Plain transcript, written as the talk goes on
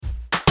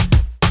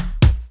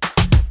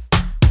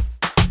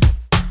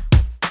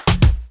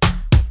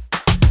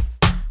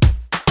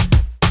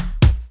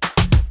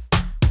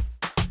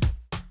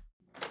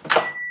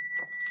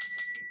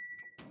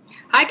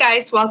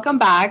guys, welcome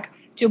back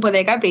to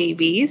Bodega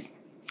Babies.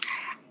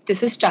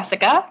 This is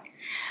Jessica.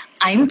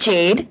 I'm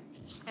Jade.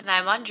 And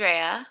I'm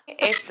Andrea.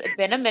 It's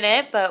been a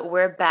minute, but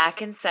we're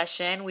back in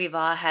session. We've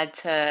all had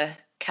to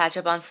catch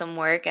up on some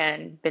work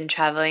and been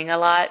traveling a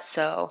lot,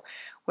 so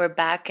we're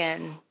back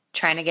and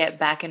trying to get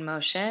back in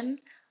motion.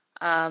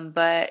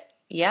 But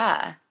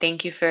yeah,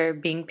 thank you for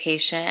being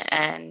patient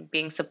and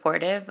being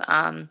supportive,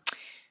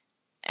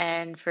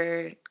 and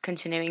for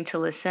continuing to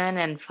listen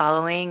and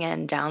following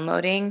and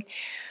downloading.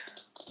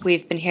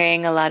 We've been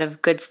hearing a lot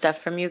of good stuff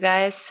from you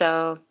guys,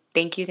 so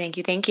thank you.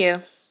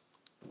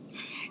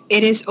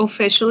 It is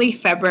officially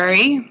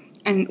February,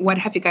 and what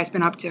have you guys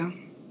been up to?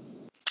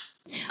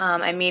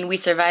 We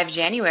survived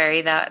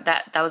January.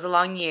 That was a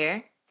long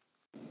year.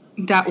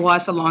 That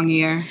was a long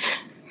year.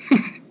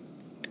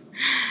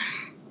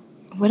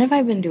 What have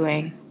I been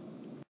doing?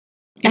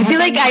 I feel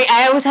like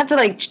I always have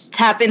to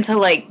tap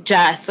into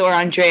Jess or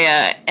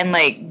Andrea and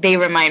they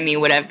remind me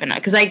what I've been on,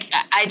 because I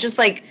just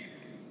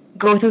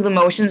go through the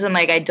motions and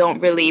I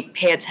don't really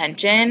pay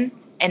attention.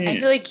 And I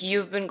feel like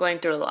you've been going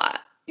through a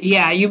lot.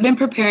 Yeah, you've been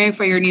preparing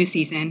for your new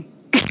season.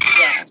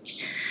 Yeah.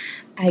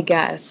 I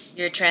guess.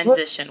 Your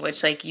transition,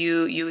 which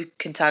you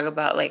can talk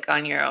about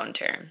on your own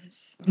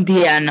terms.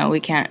 Yeah, no,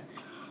 we can't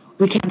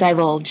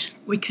divulge.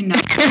 We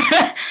cannot.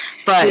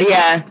 But this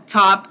yeah. Is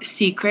top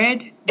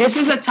secret. This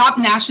is a top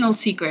national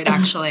secret,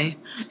 actually.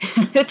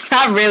 It's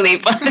not really,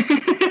 but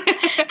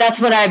that's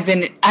what I've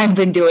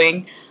been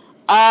doing.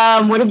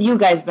 What have you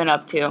guys been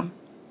up to?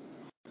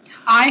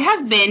 I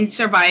have been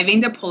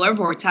surviving the polar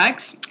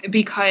vortex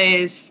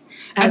because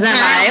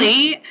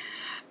apparently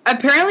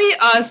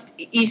us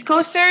East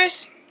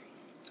Coasters,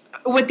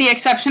 with the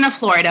exception of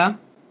Florida,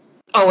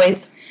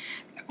 always,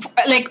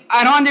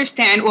 I don't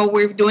understand what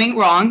we're doing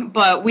wrong,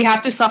 but we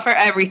have to suffer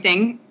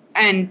everything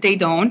and they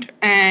don't,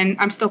 and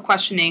I'm still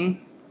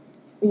questioning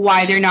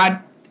why they're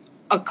not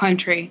a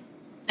country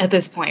at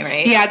this point,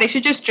 right? Yeah, they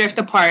should just drift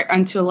apart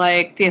until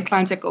the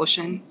Atlantic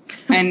Ocean,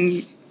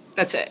 and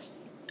that's it.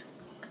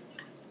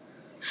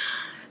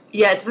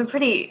 Yeah, it's been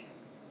pretty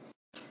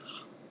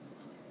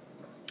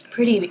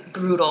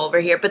brutal over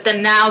here. But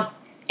then now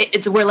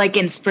we're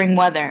in spring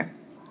weather.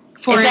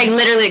 It's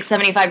literally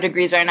 75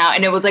 degrees right now,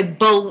 and it was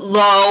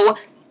below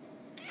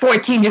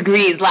 14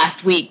 degrees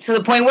last week, to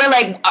the point where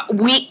my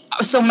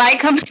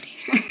company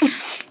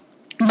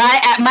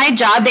at my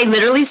job, they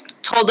literally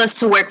told us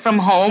to work from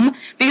home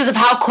because of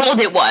how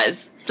cold it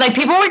was.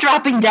 People were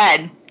dropping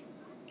dead.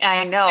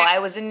 I know. I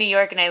was in New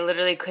York and I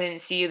literally couldn't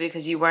see you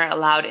because you weren't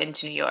allowed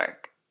into New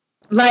York.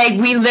 They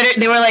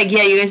were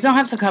yeah, you guys don't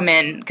have to come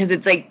in because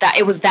it's that.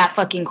 It was that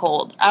fucking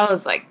cold. I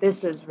was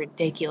this is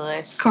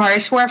ridiculous.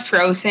 Cars were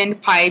frozen,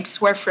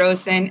 pipes were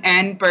frozen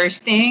and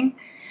bursting.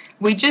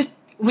 We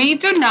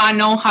do not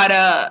know how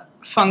to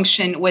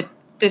function with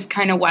this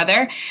kind of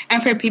weather.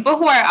 And for people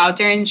who are out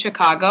there in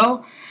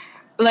Chicago,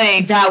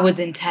 that was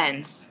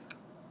intense.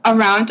 A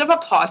round of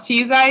applause to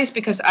you guys,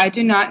 because I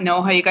do not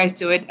know how you guys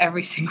do it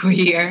every single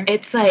year.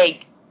 It's I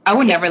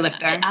would never live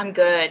there. I'm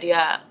good,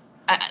 yeah.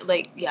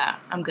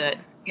 I'm good.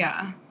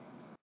 Yeah.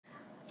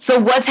 So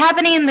what's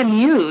happening in the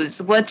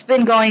news? What's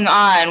been going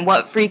on?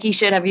 What freaky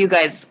shit have you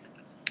guys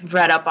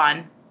read up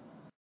on?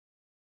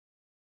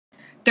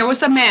 There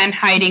was a man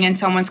hiding in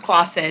someone's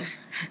closet.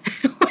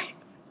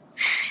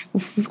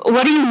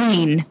 What do you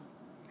mean?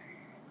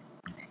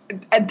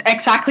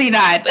 Exactly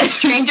that. A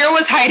stranger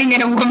was hiding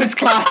in a woman's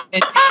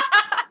closet.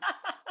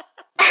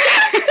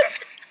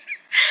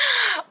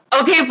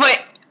 Okay,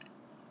 but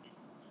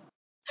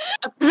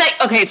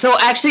okay, so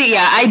actually,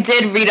 yeah, I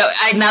did read up.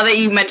 Now that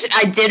you mentioned,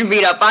 I did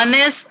read up on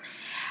this.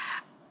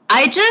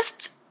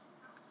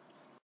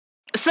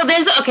 So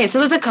there's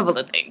a couple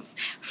of things.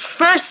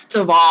 First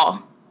of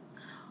all,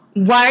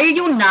 why are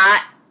you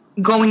not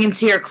going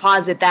into your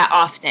closet that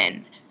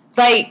often?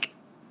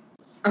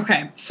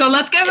 Okay, so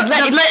let's give the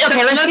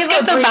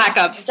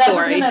backup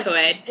story to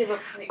it. Give a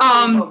quick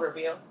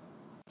overview.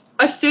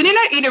 A student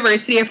at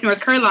University of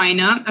North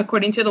Carolina,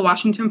 according to the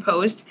Washington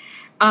Post,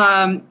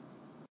 found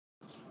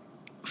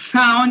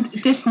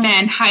this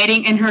man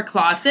hiding in her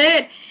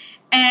closet,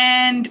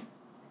 and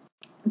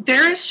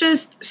there's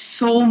just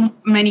so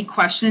many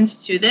questions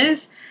to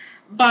this,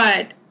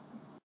 but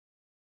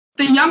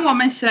the young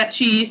woman said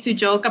she used to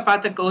joke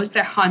about the ghost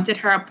that haunted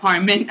her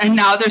apartment, and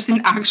now there's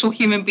an actual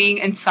human being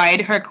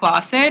inside her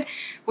closet,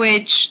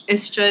 which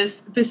is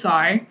just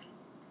bizarre.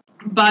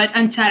 But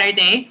on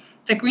Saturday,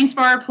 the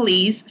Greensboro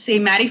police say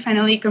Maddie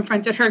finally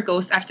confronted her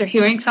ghost after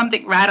hearing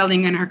something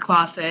rattling in her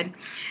closet.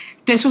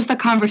 This was the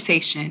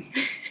conversation.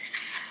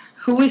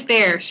 Who was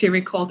there? She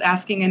recalled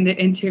asking in the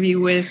interview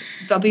with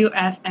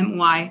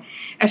WFMY.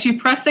 As she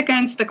pressed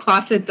against the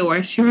closet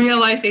door, she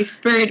realized a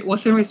spirit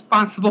wasn't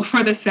responsible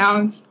for the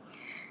sounds.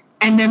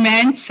 And the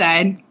man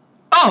said,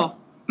 "Oh,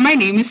 my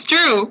name is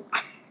Drew."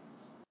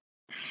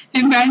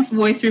 The man's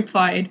voice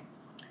replied.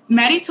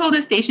 Maddie told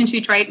the station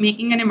she tried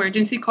making an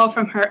emergency call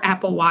from her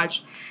Apple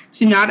Watch,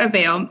 to not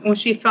avail when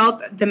she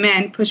felt the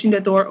man pushing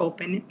the door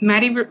open.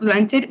 Maddie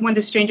relented when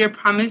the stranger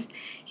promised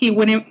he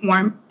wouldn't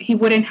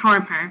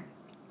harm her.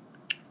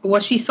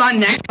 What she saw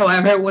next,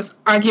 however, was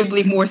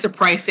arguably more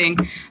surprising.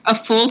 A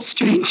full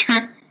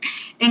stranger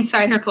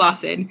inside her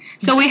closet.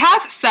 So we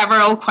have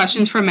several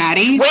questions for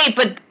Maddie. Wait,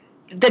 but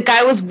the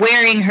guy was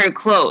wearing her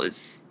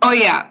clothes. Oh,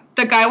 yeah.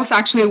 The guy was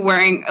actually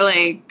wearing,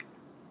 like,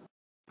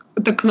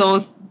 the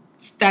clothes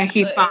that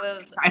he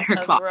found inside her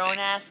closet. A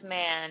grown-ass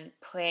man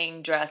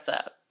playing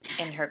dress-up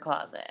in her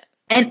closet.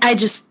 And I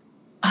just...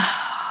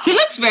 he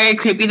looks very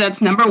creepy.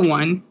 That's number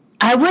one.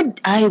 I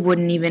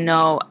wouldn't even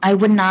know. I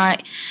would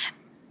not...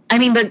 I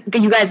mean,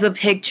 you guys, the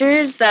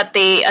pictures that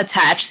they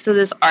attached to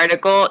this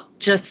article,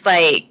 just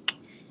like...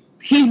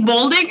 He's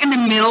balding in the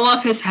middle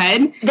of his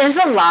head. There's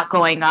a lot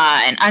going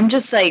on. I'm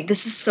just like,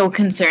 this is so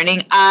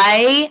concerning.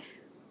 I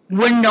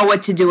wouldn't know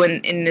what to do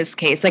in this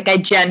case. Like, I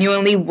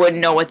genuinely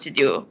wouldn't know what to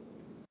do.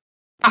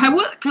 I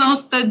would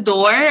close the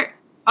door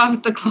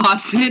of the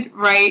closet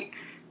right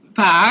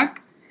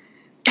back.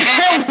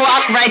 And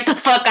walk right the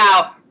fuck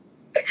out.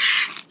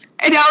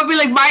 And I would be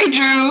like, bye,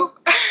 Drew.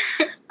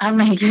 I'm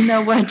like, you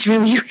know what,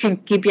 Drew? You can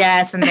keep your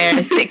ass in there.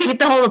 Keep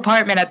the whole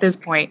apartment at this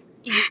point.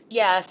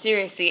 Yeah,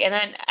 seriously. And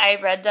then I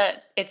read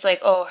that it's like,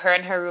 oh, her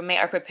and her roommate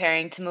are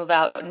preparing to move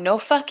out. No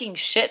fucking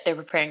shit, they're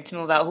preparing to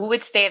move out. Who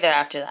would stay there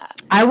after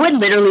that? I would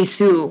literally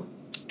sue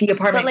the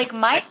apartment. But, like,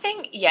 my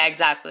thing, yeah,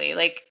 exactly.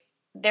 Like,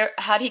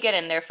 how'd he get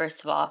in there,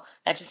 first of all?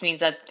 That just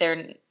means that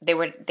they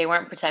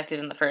weren't protected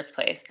in the first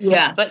place.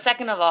 Yeah. But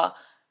second of all,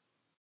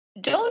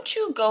 don't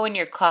you go in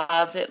your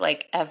closet,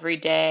 like, every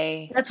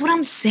day? That's what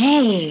I'm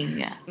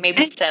saying.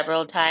 Maybe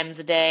several times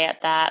a day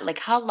at that. Like,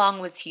 how long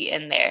was he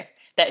in there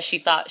that she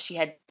thought she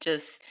had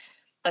just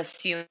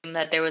assumed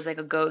that there was, like,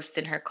 a ghost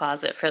in her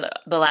closet for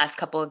the last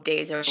couple of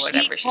days or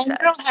whatever she said?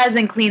 Girl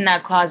hasn't cleaned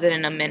that closet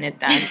in a minute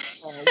then.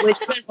 Which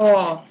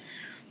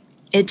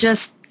it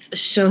just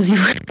shows you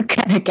what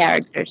kind of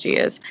character she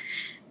is.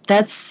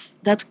 That's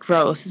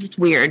gross. This is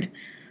weird.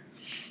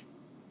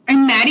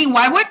 And Maddie,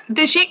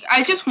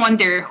 I just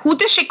wonder, who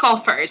does she call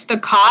first? The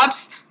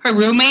cops, her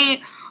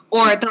roommate,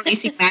 or the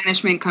leasing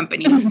management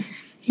company?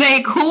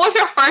 Like, who was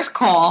her first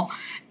call?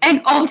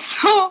 And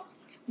also,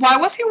 why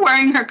was he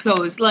wearing her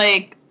clothes?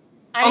 Like,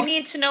 I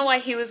need to know why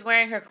he was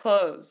wearing her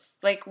clothes.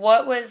 Like,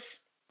 what was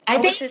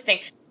his thing?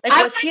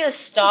 Like, was he a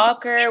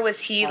stalker? Was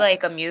he,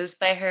 like, amused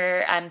by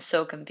her? I'm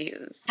so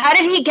confused. How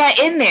did he get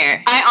in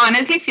there? I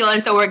honestly feel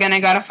as though we're going to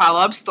get a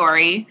follow-up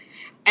story,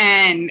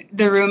 and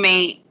the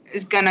roommate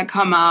is going to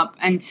come up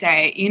and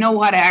say, you know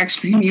what, I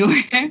actually knew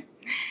him.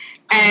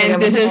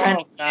 And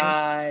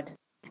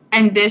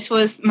and this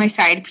was my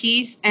side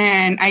piece,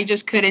 and I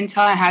just couldn't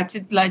tell. I had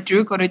to let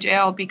Drew go to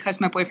jail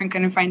because my boyfriend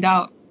couldn't find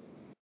out.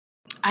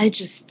 I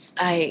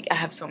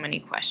have so many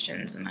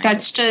questions. And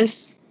that's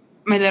just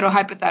my little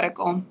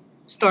hypothetical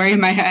story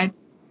in my head.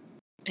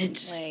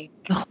 It's like,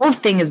 the whole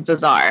thing is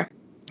bizarre.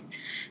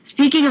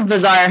 Speaking of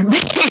bizarre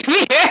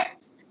behavior,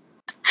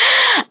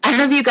 I don't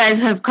know if you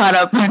guys have caught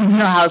up on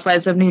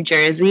Housewives of New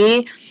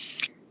Jersey,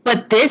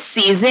 but this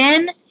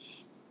season,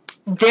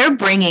 they're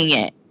bringing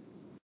it.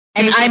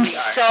 And I'm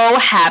so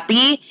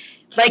happy.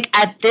 Like,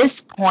 at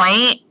this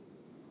point,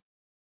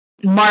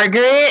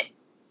 Margaret,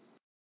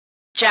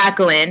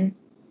 Jacqueline,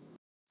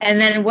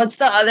 and then what's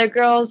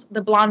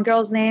the blonde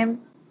girl's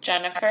name?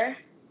 Jennifer?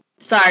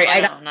 Sorry,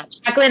 I got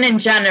Jacqueline and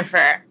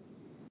Jennifer.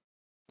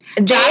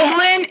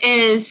 Jacqueline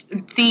is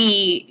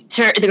the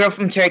girl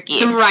from Turkey.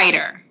 The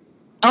writer.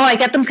 Oh, I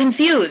get them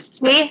confused.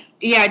 See?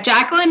 Yeah,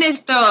 Jacqueline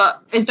is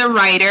the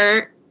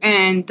writer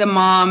and the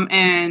mom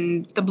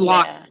and the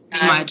blonde.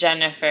 Yeah.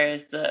 Jennifer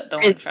is the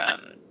one from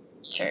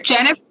Turkey.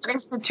 Jennifer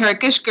is the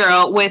Turkish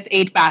girl with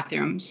 8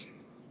 bathrooms.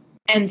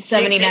 And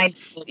 79.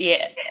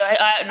 Yeah.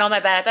 No,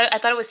 my bad. I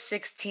thought it was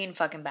 16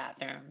 fucking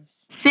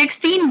bathrooms.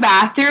 16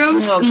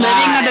 bathrooms, living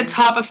at the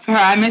top of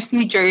Paramus,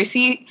 New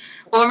Jersey.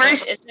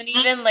 It isn't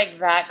even like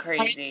that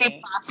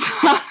crazy.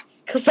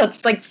 Because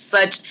that's like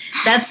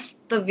that's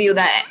a view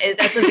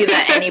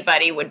that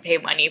anybody would pay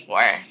money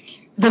for.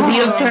 The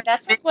view of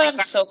that's like what I'm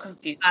so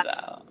confused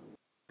about.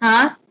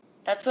 Huh?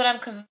 That's what I'm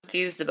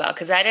confused about,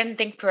 because I didn't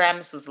think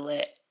Paramus was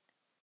lit.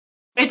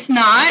 It's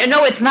not?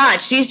 No, it's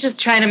not. She's just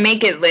trying to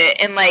make it lit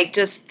and, like,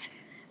 just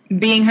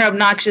being her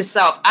obnoxious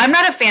self. I'm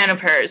not a fan of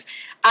hers.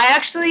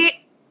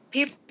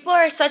 People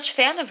are such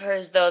fan of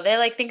hers, though. They,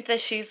 like, think that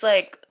she's,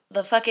 like,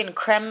 the fucking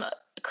creme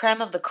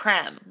of the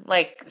creme.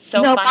 Like,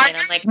 so funny. And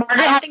I'm like,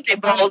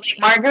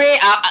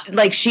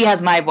 Margaret, she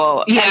has my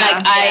vote.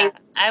 Yeah. And,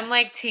 I'm,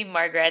 like, Team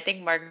Margaret. I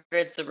think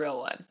Margaret's the real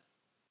one.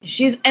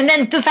 And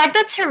then the fact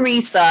that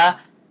Teresa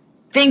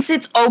thinks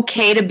it's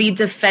okay to be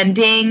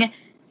defending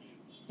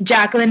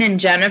Jacqueline and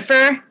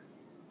Jennifer,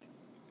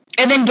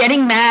 and then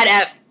getting mad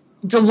at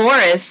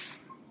Dolores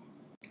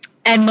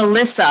and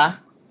Melissa,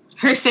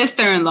 her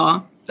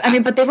sister-in-law. I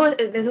mean, but they've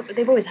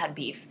always had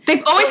beef.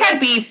 They've always had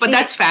beef, but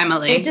that's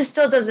family. It just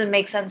still doesn't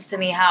make sense to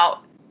me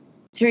how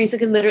Teresa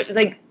could literally,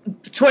 like,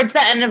 towards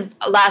the end of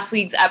last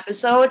week's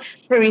episode,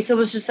 Teresa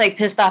was just, like,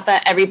 pissed off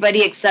at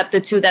everybody except the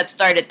two that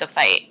started the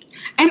fight.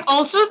 And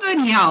also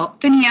Danielle.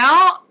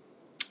 Danielle,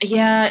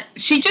 yeah,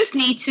 she just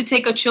needs to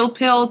take a chill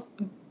pill,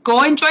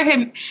 go enjoy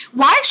him.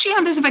 Why is she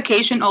on this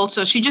vacation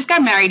also? She just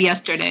got married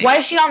yesterday. Why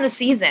is she on the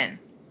season?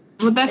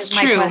 Well, that's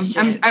true.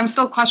 I'm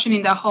still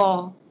questioning the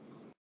whole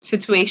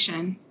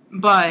situation,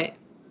 but.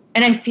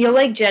 And I feel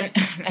like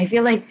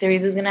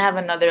Teresa's gonna have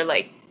another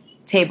like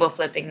table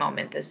flipping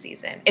moment this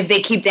season if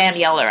they keep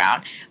Danielle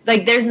around.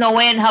 Like, there's no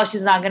way in hell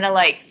she's not gonna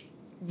like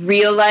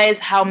realize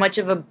how much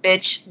of a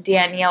bitch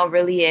Danielle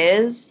really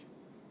is.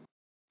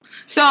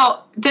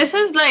 So this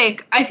is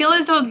like, I feel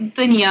as though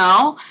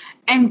Danielle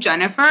and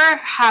Jennifer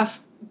have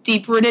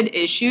deep-rooted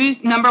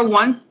issues. Number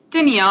one,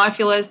 Danielle, I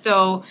feel as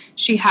though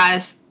she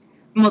has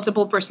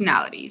multiple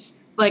personalities.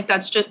 Like,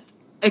 that's just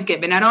a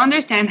given. I don't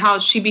understand how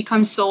she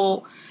becomes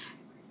so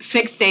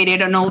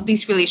fixated on all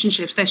these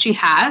relationships that she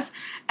has.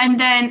 And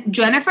then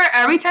Jennifer,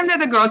 every time that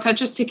the girl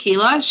touches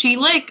tequila, she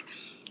like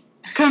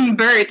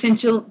converts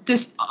into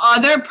this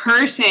other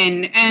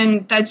person,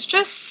 and that's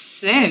just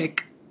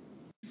sick.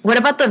 What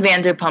about the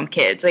Vanderpump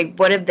kids? Like,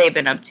 what have they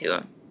been up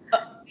to?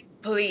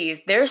 Please,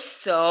 they're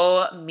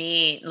so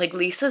mean. Like,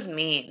 Lisa's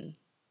mean.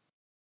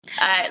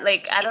 I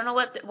don't know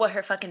what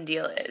her fucking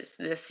deal is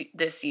this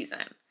season.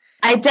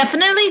 I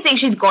definitely think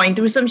she's going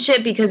through some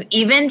shit, because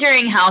even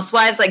during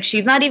Housewives, like,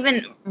 she's not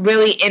even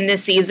really in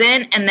this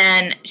season, and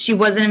then she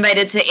wasn't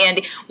invited to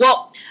Andy.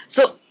 Well,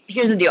 so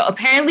here's the deal.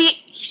 Apparently,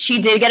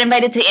 she did get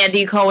invited to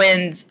Andy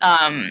Cohen's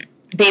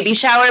baby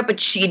shower, but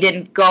she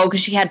didn't go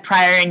because she had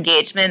prior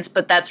engagements,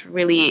 but I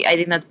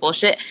think that's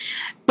bullshit.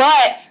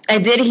 But I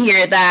did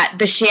hear that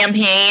the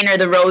champagne or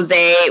the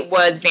rosé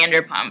was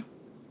Vanderpump.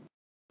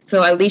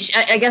 So at least,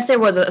 I guess there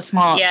was a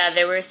small... Yeah,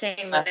 they were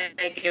saying that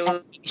like, it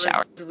was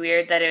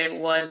weird that it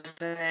wasn't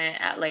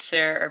at like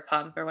Sir or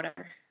Pump or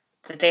whatever.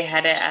 That they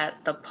had it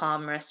at the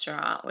Palm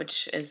restaurant,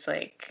 which is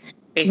like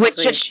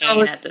basically a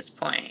chain at this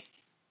point.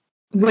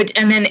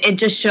 And then it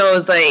just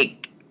shows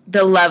like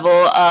the level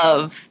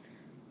of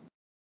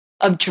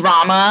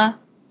drama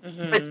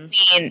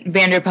between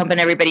Vanderpump and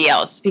everybody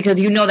else, because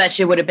you know that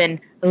shit would have been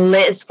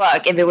lit as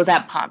fuck if it was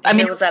at Pump. I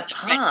mean, it was at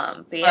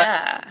Pump,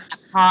 yeah.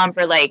 Pump,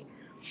 or like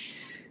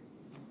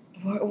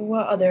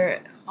what other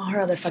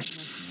fucking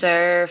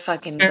Sir,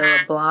 fucking Villa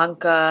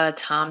Blanca,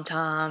 Tom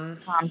Tom.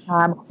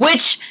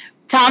 Which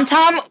Tom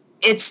Tom,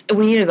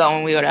 we need to go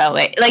when we go to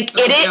LA. Like,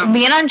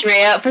 me and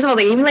Andrea, first of all,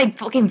 they gave me like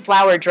fucking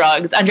flower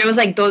drugs. Andrea was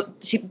like,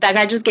 that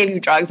guy just gave you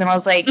drugs, and I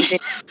was like, my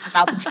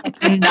mouth is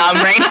fucking numb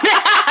right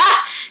now.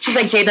 She's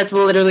like, Jade, that's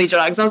literally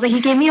drugs. I was like, he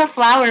gave me a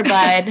flower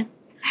bud.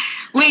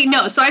 Wait,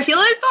 no. So I feel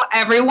as though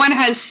everyone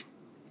has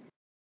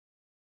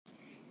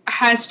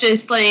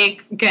just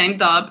like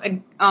ganged up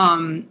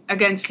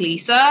against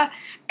Lisa,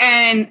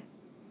 and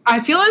I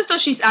feel as though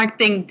she's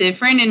acting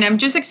different, and I'm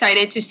just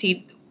excited to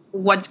see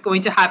what's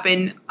going to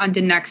happen on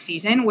the next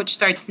season, which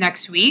starts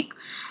next week.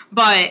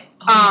 But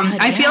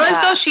I feel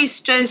as though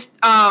she's just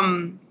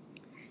going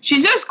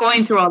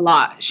through a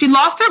lot. She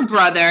lost her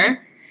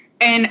brother,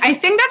 and I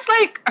think that's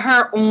like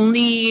her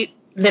only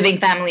living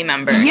family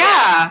member.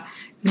 Yeah.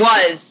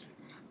 Was.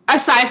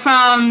 Aside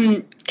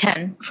from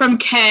Ken. From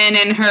Ken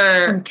and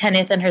her... From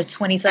Kenneth and her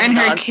 27 and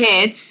dogs. her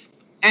kids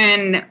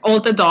and all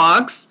the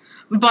dogs.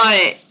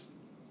 But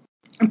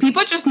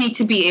people just need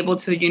to be able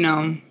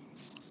to,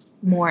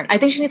 mourn. I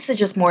think she needs to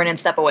just mourn and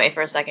step away for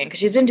a second, because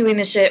she's been doing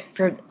this shit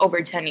for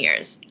over 10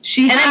 years.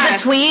 She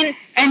has.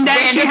 And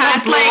then she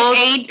has like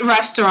 8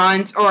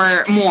 restaurants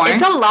or more.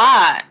 It's a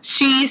lot.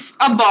 She's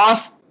a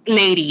boss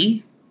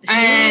lady.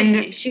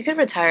 She could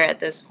retire at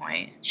this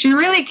point. She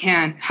really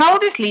can. How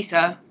old is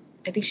Lisa?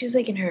 I think she's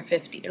like in her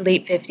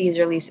late 50s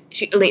or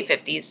late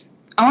 50s.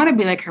 I want to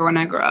be like her when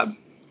I grow up.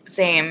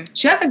 Same.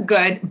 She has a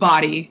good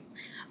body.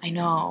 I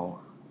know.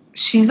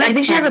 I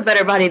think she has a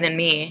better body than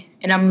me,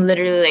 and I'm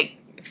literally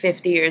like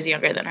 50 years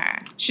younger than her.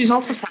 She's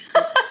also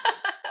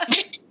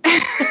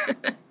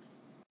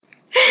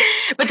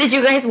But did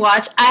you guys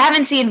watch? I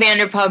haven't seen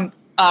Vanderpump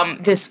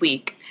this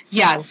week.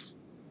 Yes.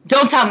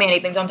 Don't tell me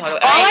anything. Don't talk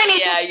about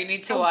it. You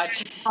need to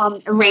watch.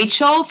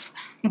 Rachel's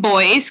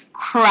voice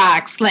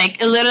cracks. Like,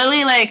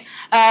 literally, like,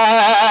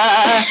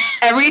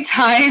 every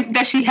time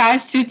that she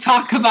has to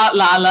talk about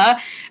Lala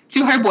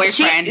to her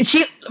boyfriend.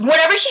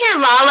 Whenever she hears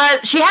Lala,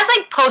 she has,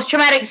 like,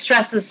 post-traumatic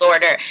stress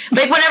disorder.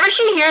 Like, whenever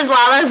she hears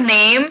Lala's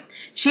name,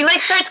 she, like,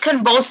 starts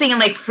convulsing and,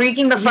 like,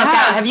 freaking the fuck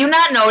out. Have you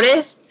not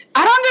noticed?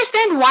 I don't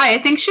understand why. I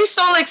think she's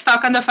so, like,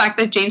 stuck on the fact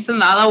that James and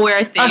Lala were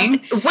a thing.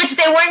 Which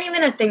they weren't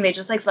even a thing. They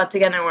just, like, slept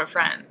together and were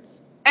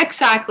friends.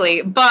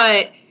 Exactly.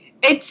 But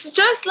it's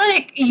just,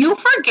 like, you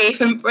forgave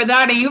him for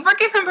that, and you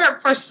forgave him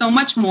for so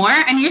much more,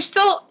 and you're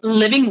still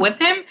living with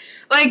him.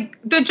 Like,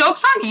 the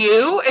joke's on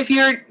you if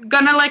you're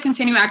gonna, like,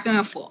 continue acting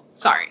a fool.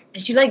 Sorry.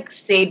 And she, like,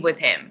 stayed with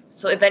him.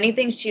 So, if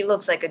anything, she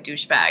looks like a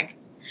douchebag.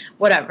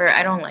 Whatever.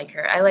 I don't like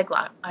her. I like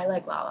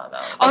Lala,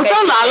 though. Also,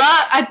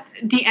 Lala, at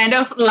the end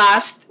of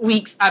last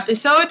week's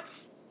episode,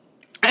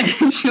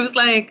 and she was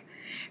like,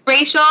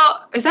 Rachel,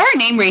 is that her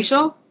name,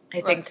 Rachel?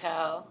 I think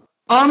so.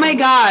 Oh my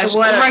gosh,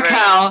 Whatever.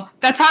 Raquel.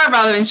 That's how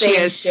irrelevant she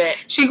is. Shit.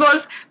 She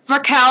goes,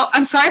 Raquel,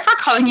 I'm sorry for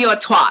calling you a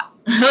twat.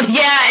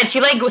 Yeah, and she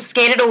like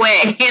skated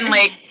away and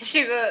like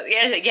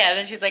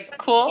then she's like,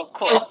 cool.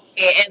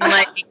 And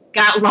like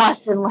got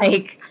lost in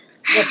like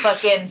the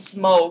fucking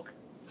smoke.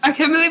 I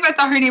can't believe I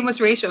thought her name was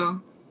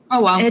Rachel. Oh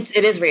wow. It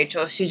is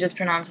Rachel. She just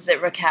pronounces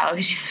it Raquel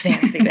because she's a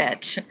fancy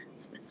bitch.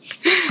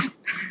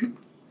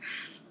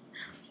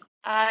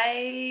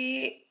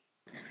 I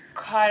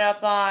caught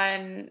up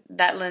on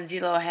that Lindsay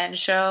Lohan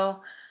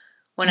show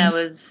when I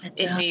was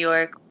in New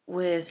York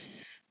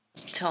with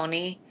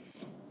Tony.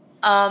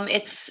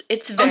 It's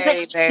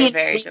very, very,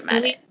 very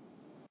dramatic.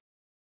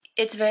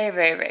 It's very,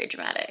 very, very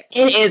dramatic.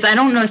 It is. I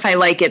don't know if I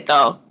like it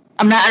though.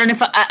 I don't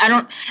know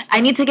if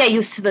I need to get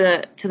used to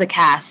the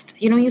cast.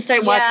 You know, you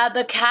start watching. Yeah,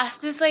 the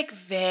cast is like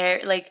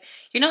very like,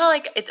 you know how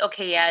like it's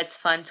okay, yeah, it's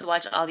fun to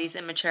watch all these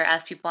immature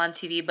ass people on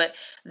TV, but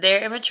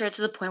they're immature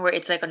to the point where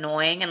it's like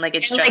annoying and like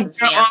it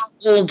stresses me out.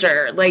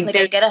 Older, like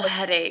I get a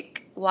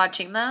headache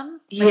watching them.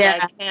 Like, yeah,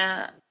 I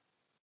can't.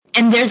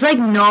 And there's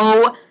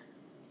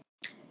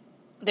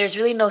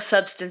really no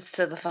substance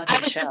to the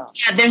fucking show.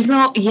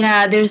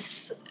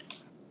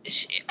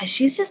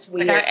 She's just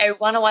weird. Like I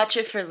want to watch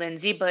it for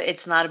Lindsay, but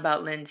it's not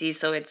about Lindsay,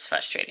 so it's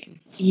frustrating.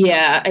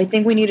 Yeah, I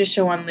think we need a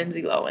show on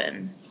Lindsay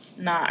Lohan,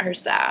 not her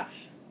staff.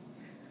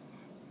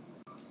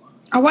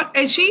 What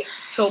is she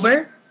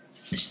sober?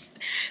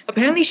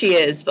 Apparently she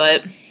is,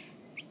 but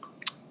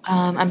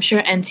I'm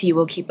sure NT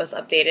will keep us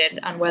updated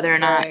on whether or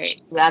not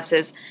she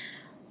lapses.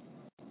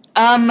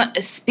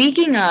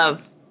 Speaking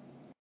of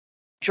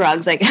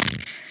drugs, like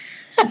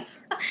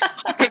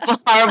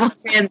horrible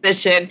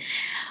transition.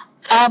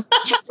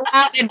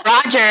 Giselle and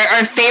Roger,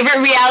 our favorite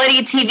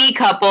reality TV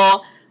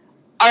couple,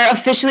 are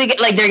officially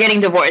they're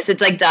getting divorced.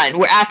 It's like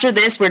done. After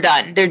this, we're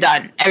done. They're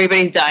done.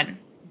 Everybody's done.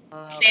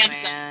 Oh, Sam's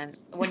done.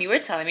 When you were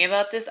telling me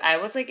about this, I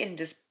was like in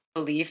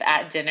disbelief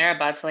at dinner,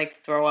 about to like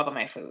throw up on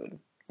my food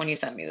when you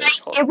sent me this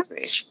whole situation.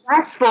 It was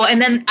stressful,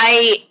 and then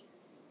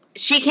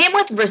she came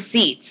with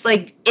receipts,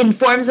 like in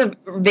forms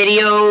of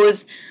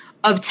videos,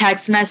 of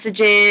text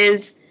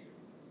messages.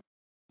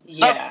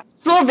 Yeah.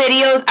 Full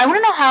videos. I want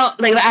to know how,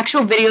 like, the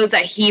actual videos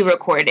that he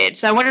recorded.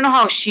 So I want to know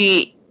how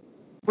she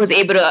was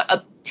able to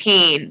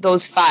obtain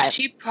those files.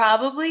 She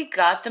probably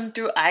got them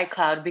through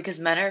iCloud because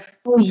men are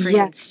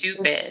freaking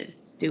stupid.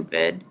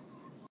 Stupid.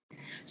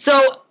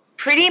 So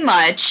pretty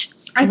much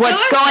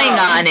what's going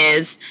on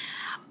is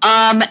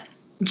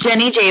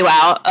Jenny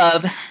JWoww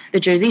of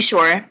the Jersey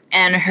Shore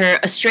and her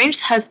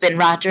estranged husband,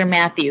 Roger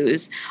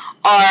Matthews,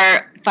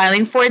 are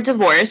filing for a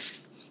divorce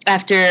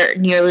after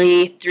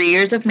nearly 3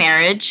 years of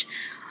marriage.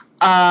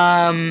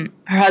 Her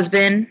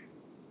husband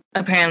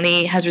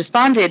apparently has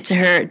responded to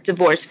her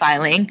divorce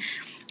filing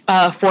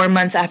 4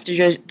 months after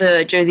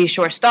the Jersey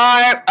Shore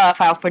star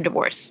filed for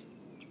divorce.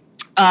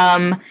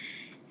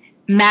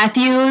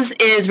 Matthews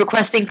is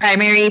requesting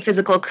primary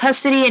physical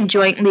custody and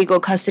joint legal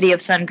custody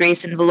of son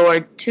Grayson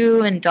Velour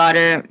 2 and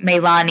daughter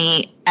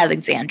Melanie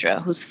Alexandra,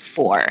 who's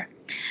 4.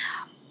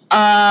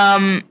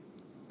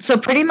 So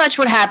pretty much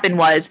what happened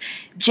was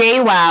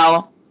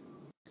JWoww,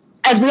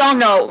 as we all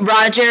know,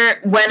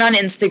 Roger went on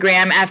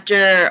Instagram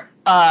after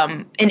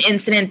an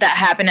incident that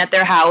happened at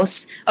their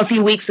house a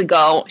few weeks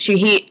ago.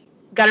 She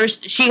got a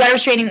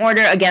restraining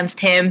order against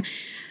him.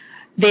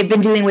 They've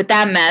been dealing with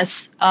that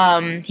mess.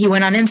 He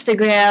went on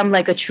Instagram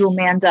like a true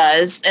man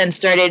does and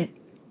started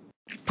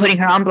putting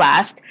her on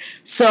blast.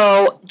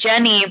 So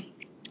Jenny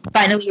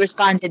finally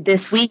responded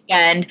this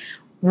weekend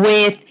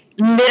with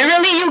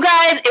literally, you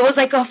guys, it was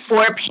like a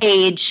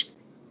 4-page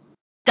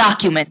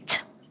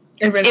document.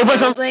 It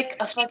was like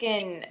a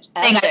fucking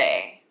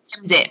essay.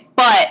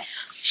 But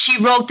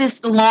she wrote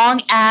this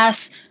long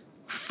ass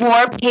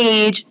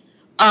 4-page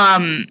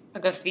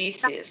like a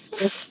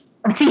thesis.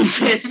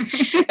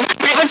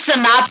 A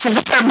synopsis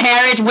of her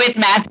marriage with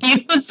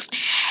Matthews.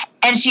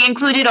 And she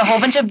included a whole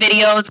bunch of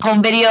videos,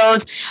 home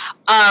videos.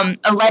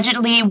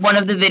 Allegedly, one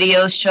of the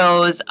videos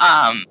shows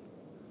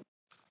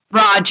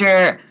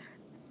Roger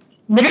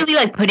literally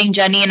like putting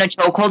Jenny in a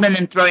chokehold and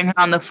then throwing her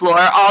on the floor.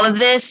 All of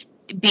this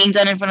being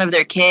done in front of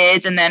their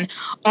kids, and then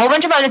a whole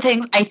bunch of other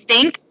things.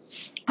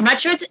 I'm not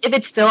sure if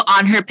it's still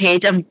on her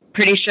page. I'm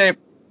pretty sure it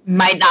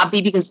might not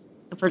be because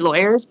of her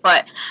lawyers,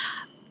 but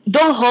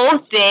the whole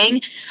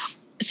thing.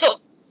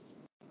 So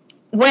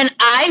when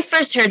I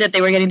first heard that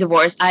they were getting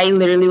divorced, I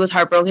literally was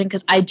heartbroken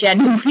because I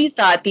genuinely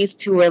thought these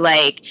two were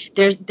like,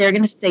 they're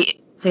going to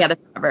stay together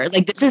forever.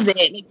 Like, this is it.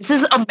 Like, this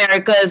is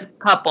America's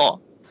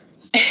couple.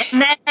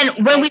 And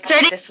then when we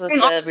started... This was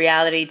the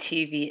reality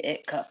TV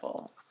it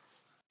couple.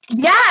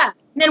 Yeah.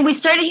 And then we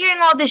started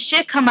hearing all this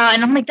shit come out,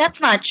 and I'm like,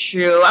 that's not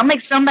true. I'm like,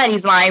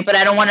 somebody's lying, but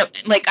I don't want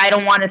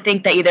to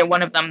think that either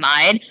one of them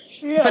lied.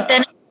 Yeah. But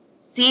then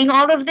seeing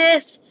all of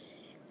this,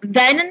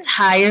 that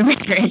entire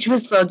marriage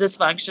was so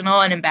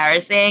dysfunctional and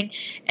embarrassing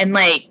and,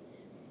 like,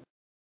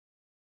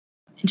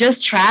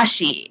 just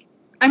trashy.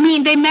 I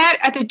mean, they met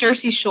at the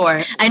Jersey Shore.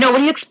 I know. What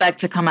do you expect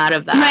to come out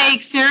of that?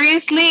 Like,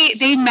 seriously,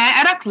 they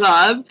met at a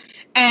club.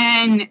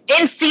 And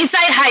in Seaside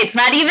Heights,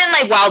 not even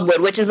like Wildwood,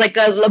 which is like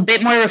a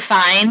bit more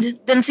refined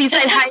than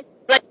Seaside Heights.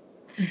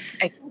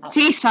 Like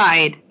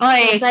Seaside.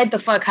 Seaside the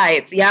fuck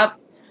Heights. Yep.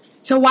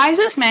 So why is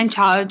this man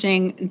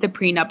challenging the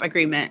prenup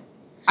agreement?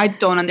 I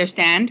don't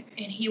understand.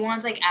 And he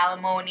wants like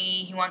alimony.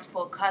 He wants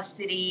full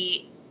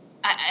custody.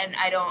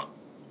 I don't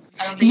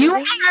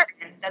think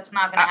that's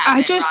not gonna happen.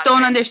 I just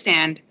don't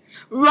understand.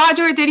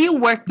 Roger, did you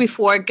work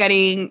before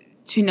getting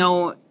to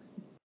know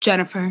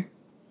Jennifer?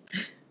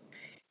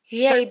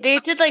 Yeah, they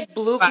did like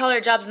blue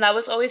collar jobs, and that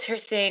was always her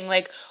thing.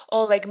 Like,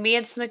 oh, like me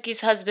and Snooki's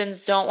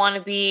husbands don't want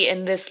to be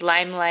in this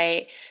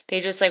limelight.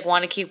 They just like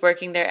want to keep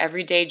working their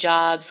everyday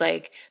jobs.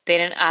 Like, they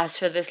didn't ask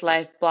for this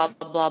life, blah,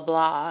 blah, blah,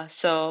 blah.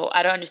 So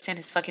I don't understand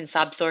his fucking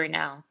sob story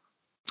now.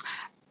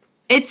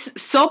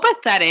 It's so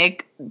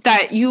pathetic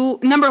that you,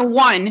 number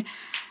one,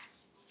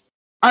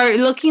 are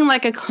looking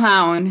like a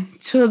clown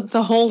to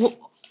the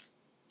whole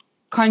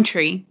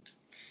country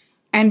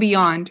and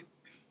beyond.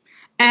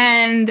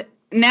 And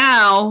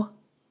now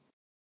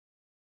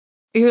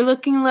you're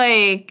looking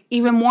like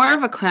even more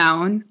of a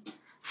clown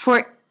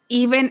for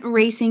even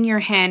raising your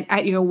hand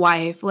at your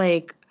wife.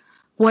 Like,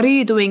 what are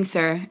you doing,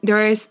 sir?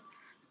 There is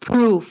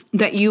proof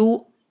that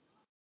you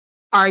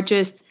are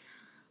just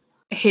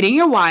hitting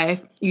your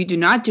wife. You do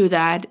not do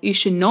that. You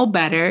should know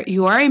better.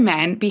 You are a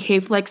man.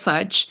 Behave like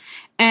such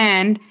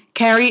and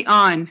carry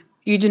on.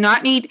 You do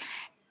not need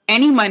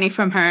any money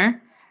from her.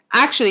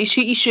 Actually,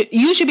 you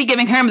should be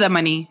giving her the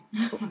money.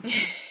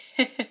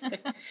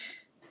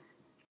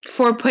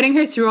 For putting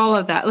her through all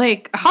of that.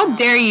 Like, how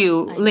dare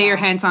you lay your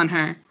hands on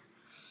her?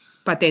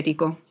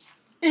 Patético.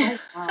 Oh,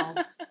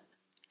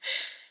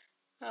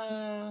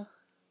 wow.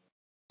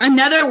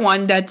 Another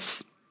one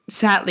that's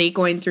sadly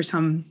going through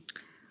some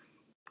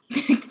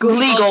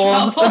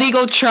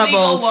legal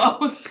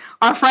troubles.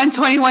 Our friend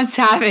 21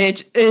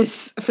 Savage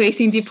is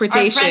facing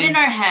deportation. Our friend in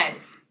our head,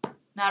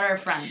 not our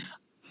friend.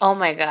 Oh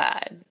my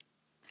God.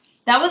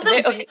 That was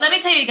let me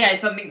tell you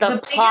guys something. The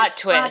plot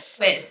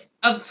twist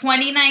of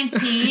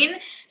 2019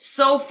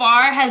 so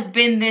far has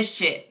been this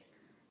shit.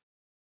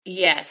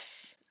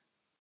 Yes.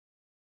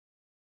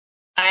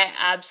 I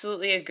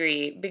absolutely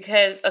agree.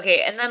 Because,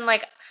 okay, and then,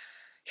 like,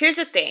 here's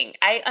the thing.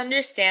 I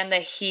understand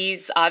that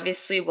he's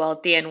obviously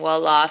wealthy and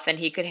well off and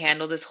he could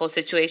handle this whole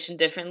situation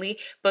differently,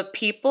 but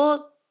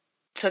people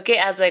took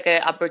it as, like,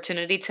 an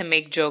opportunity to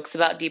make jokes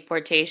about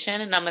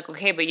deportation. And I'm like,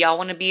 okay, but y'all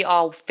want to be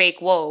all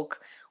fake woke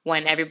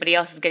when everybody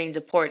else is getting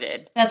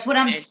deported. That's what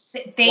I'm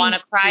saying. Want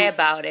to cry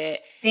about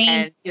it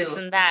and this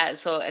and that.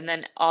 So, and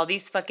then all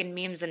these fucking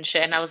memes and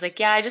shit. And I was like,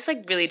 yeah, I just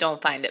like really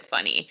don't find it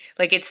funny.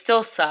 Like, it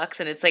still sucks.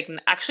 And it's like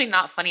actually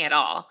not funny at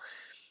all.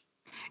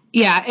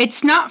 Yeah,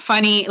 it's not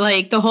funny.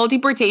 Like, the whole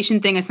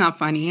deportation thing is not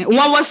funny.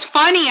 What was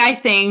funny, I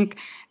think,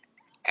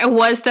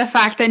 was the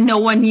fact that no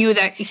one knew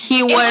that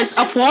he was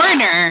a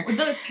foreigner.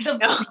 The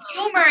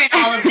humor in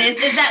all of this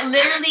is that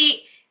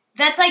literally...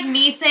 That's like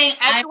me saying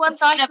everyone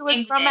thought he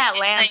was from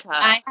Atlanta. Like,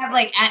 I have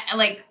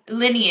like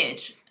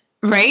lineage,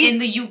 right, in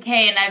the UK,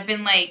 and I've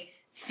been like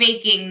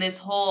faking this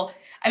whole.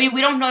 I mean,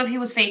 we don't know if he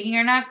was faking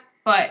or not,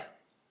 but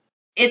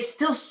it's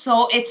still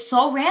so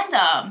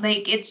random.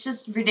 Like, it's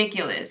just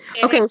ridiculous.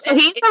 Okay, so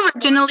he's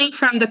originally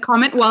from the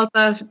Commonwealth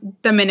of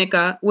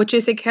Dominica, which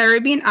is a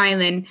Caribbean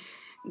island.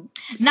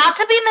 Not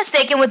to be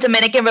mistaken with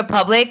Dominican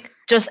Republic.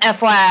 Just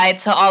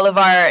FYI to all of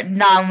our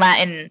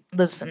non-Latin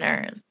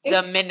listeners.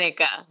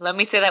 Dominica. Let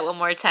me say that one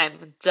more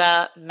time.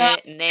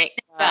 Dominica.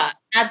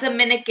 Not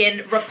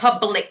Dominican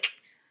Republic.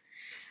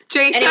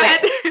 Jay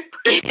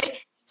said.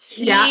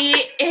 He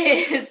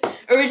is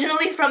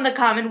originally from the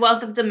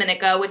Commonwealth of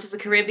Dominica, which is a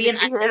Caribbean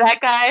island. You hear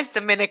that, guys?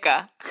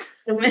 Dominica.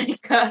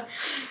 That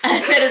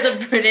is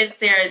a British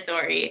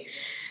territory.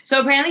 So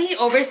apparently he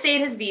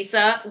overstayed his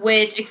visa,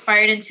 which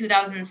expired in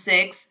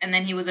 2006, and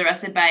then he was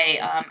arrested by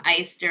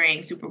ICE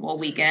during Super Bowl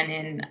weekend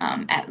in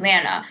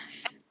Atlanta.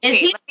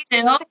 He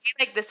still...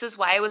 Like, this is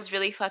why it was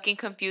really fucking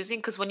confusing,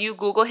 because when you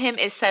Google him,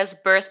 it says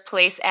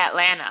birthplace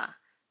Atlanta.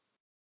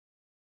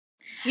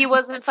 He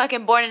wasn't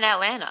fucking born in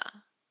Atlanta.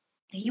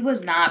 He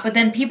was not. But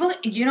then people,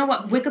 you know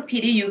what?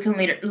 Wikipedia, you can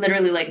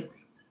literally, like,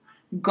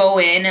 go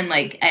in and,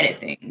 like, edit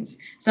things.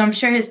 So I'm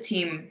sure his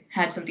team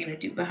had something to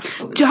do with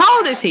it. How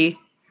old is he?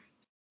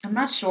 I'm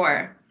not sure.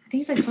 I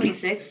think he's like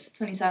 26,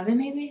 27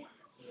 maybe.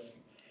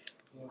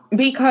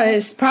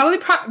 Because probably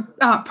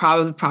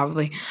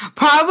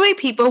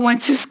people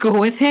went to school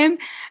with him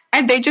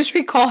and they just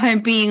recall him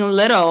being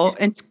little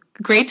in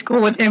grade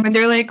school with him and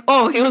they're like,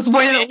 oh, he was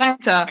born in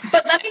Atlanta.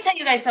 But let me tell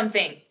you guys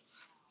something.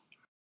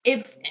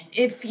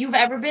 If you've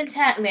ever been to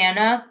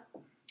Atlanta,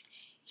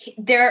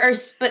 there are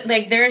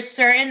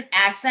certain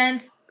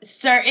accents,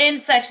 certain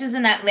sections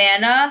in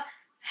Atlanta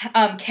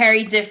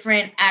carry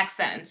different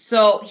accents.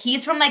 So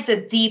he's from like the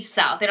deep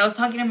south, and I was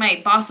talking to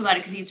my boss about it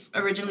because he's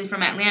originally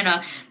from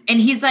Atlanta, and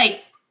he's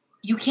like,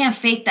 you can't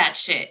fake that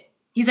shit.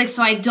 He's like,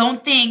 so I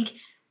don't think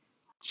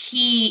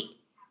he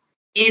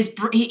has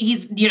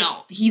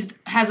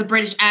a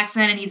British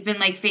accent and he's been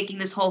like faking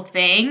this whole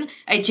thing.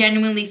 I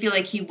genuinely feel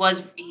like he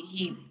was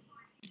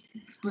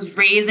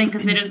raised and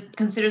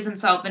considers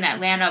himself an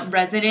Atlanta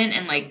resident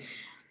and like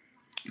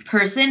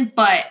person,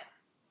 but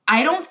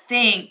I don't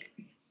think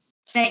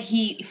that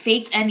he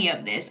faked any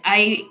of this.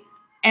 I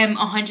am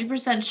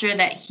 100% sure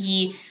that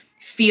he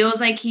feels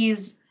like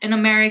he's an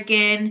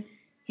American.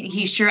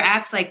 He sure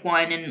acts like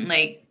one, and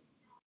like,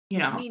 you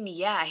know. I mean,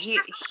 yeah, This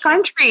is his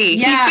country.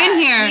 Yeah, He's been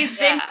here. He's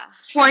been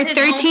For This is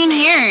his 13 home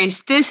place.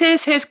 years. This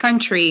is his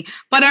country.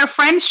 But our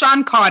friend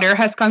Sean Carter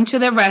has come to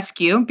the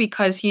rescue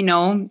because, you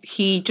know,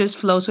 he just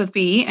flows with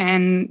B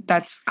and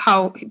that's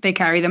how they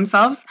carry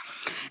themselves.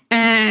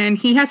 And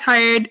he has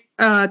hired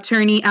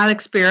attorney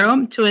Alex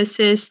Spiro to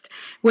assist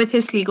with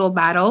his legal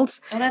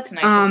battles. Oh, that's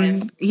nice of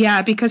him.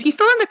 Yeah, because he's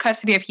still in the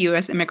custody of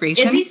U.S.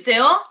 immigration. Is he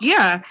still?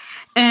 Yeah.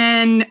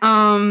 And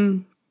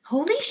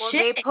Holy Well,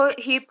 shit.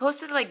 he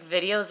posted like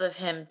videos of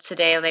him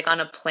today, like on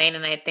a plane,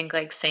 and I think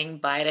like saying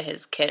bye to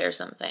his kid or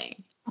something.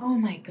 Oh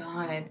my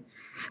god.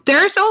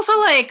 there's also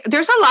like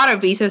there's a lot of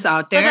visas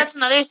out But there. that's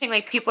another thing.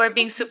 Like people are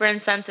being super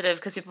insensitive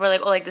because people are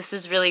like, "Oh, like this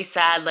is really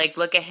sad. Like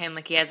look at him,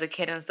 like he has a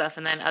kid and stuff."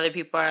 And then other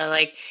people are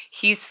like,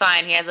 "He's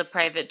fine. He has a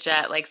private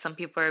jet." Like some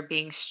people are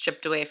being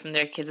stripped away from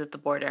their kids at the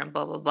border and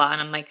blah blah blah.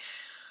 And I'm like,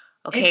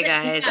 okay, It's a-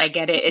 guys, yeah, I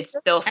get it. It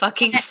still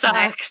fucking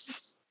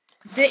sucks.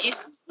 The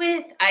issues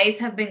with ICE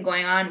have been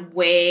going on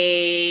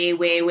way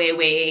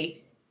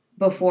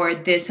before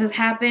this has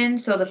happened.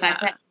 So the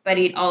fact that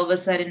everybody all of a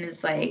sudden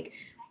is like,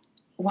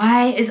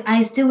 why is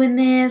ICE doing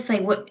this?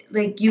 Like what?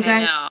 Like you I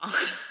guys know.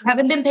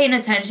 haven't been paying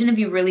attention if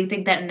you really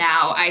think that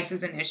now ICE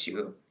is an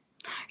issue.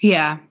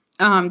 Yeah.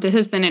 This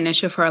has been an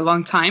issue for a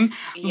long time.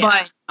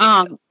 Yeah.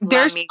 But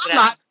there's me a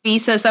lot of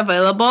visas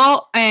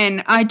available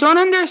and I don't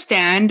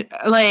understand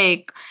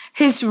like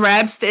his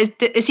reps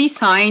is he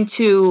signed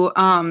to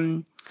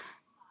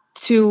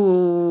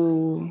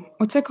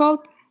what's it called?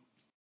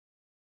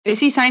 Is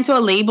he signed to a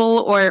label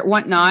or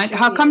whatnot? Sure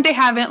How he come is. they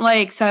haven't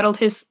like settled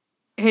his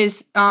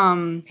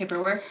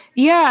Paperwork.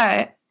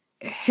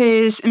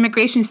 his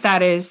immigration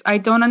status? I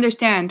don't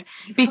understand.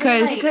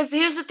 Because Because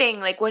here's the thing,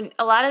 like when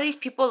a lot of these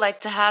people like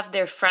to have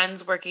their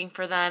friends working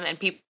for them and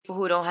people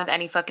who don't have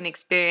any fucking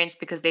experience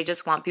because they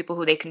just want people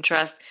who they can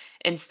trust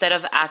instead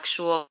of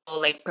actual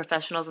like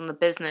professionals in the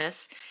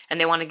business and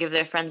they want to give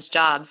their friends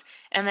jobs.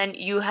 And then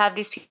you have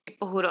these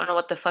people who don't know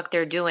what the fuck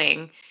they're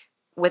doing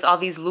with all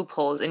these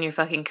loopholes in your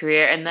fucking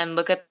career and then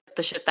look at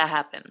the shit that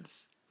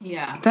happens.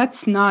 Yeah.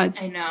 that's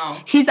nuts. I know.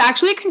 He's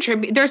actually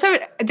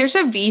there's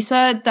a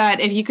visa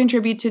that if you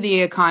contribute to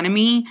the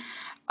economy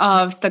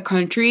of the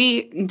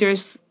country,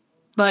 there's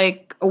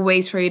like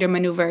ways for you to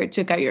maneuver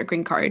to get your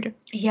green card.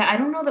 Yeah, I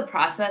don't know the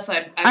process. So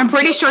I'm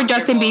pretty sure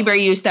Justin Bieber.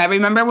 Bieber used that.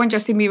 Remember when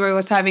Justin Bieber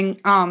was having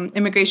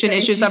immigration The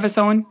issues of his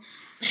own?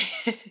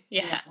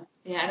 Yeah.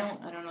 Yeah,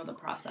 I don't know the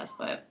process,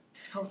 but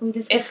hopefully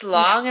this It's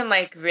long and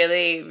like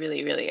really,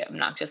 really, really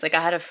obnoxious. Like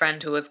I had a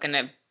friend who was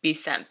gonna be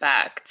sent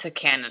back to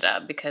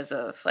Canada because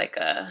of like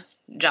a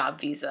job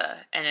visa,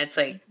 and it's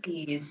like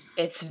Please.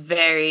 it's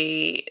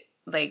very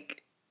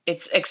like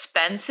it's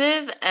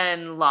expensive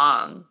and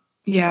long.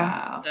 Yeah.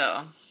 Wow.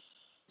 So,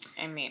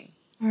 I mean,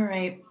 All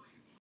right.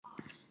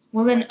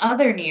 Well, in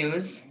other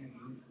news,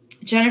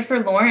 Jennifer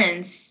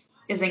Lawrence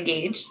is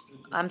engaged.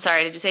 I'm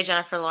sorry. Did you say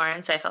Jennifer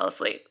Lawrence? I fell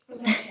asleep.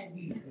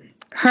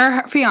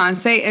 Her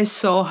fiance is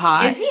so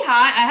hot. Is he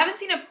hot? I haven't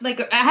seen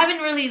I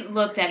haven't really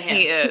looked at him.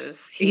 He is.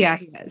 Yeah,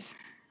 he is.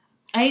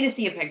 I need to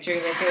see a picture.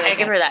 'Cause I feel like I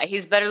give her that.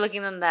 He's better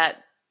looking than that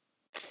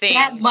thing.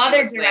 that she mother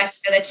was with.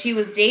 director that she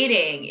was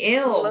dating.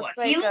 Ew. Looks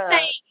like He looks a-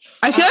 like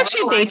I feel like she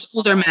Oh, dates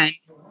older men.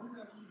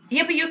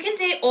 yeah, but you can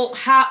date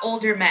hot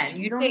older men.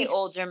 You don't Date need to-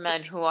 older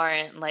men who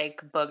aren't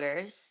like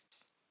boogers.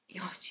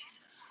 Oh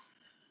Jesus.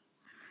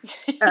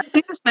 I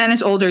think this man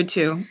is older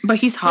too, but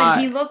he's But hot.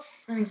 he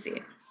looks. Let me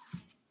see.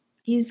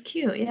 He's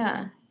cute.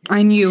 Yeah.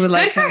 I knew you would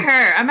like Good for him.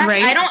 her.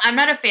 Right? I'm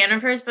not a fan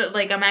of hers, but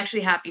like I'm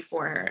actually happy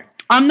for her.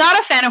 I'm not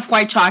a fan of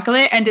white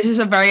chocolate, and this is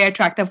a very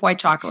attractive white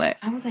chocolate.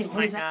 I was like, Oh what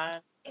my is that?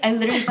 god. I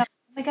literally thought,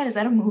 oh my god, is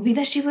that a movie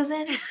that she was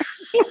in?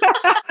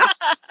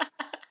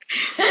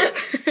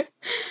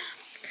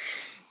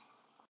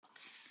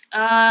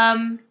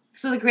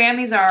 So the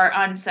Grammys are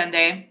on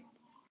Sunday.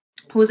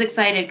 Who's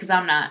excited? Because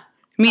I'm not.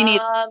 Me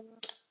neither.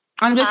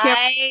 I'm just here.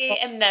 I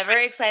am never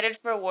excited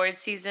for award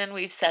season.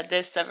 We've said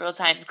this several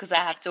times because I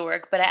have to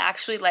work, but I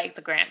actually like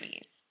the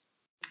Grammys.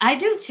 I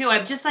do too.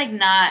 I'm just like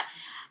not.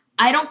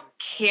 I don't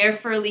care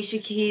for Alicia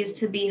Keys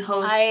to be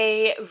host.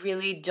 I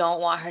really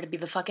don't want her to be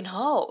the fucking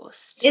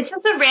host. It's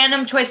just a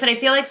random choice, but I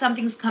feel like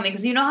something's coming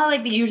because you know how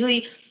like they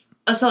usually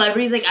a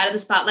celebrity's like out of the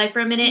spotlight for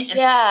a minute. And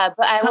Yeah,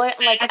 but I want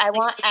back, I like,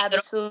 want they don't-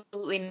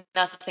 absolutely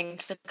nothing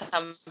to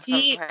come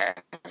She- from her.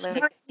 she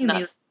Like, has new nothing.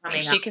 music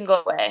coming She out. can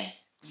go away.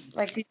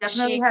 Like she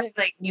definitely she has could-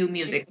 like new She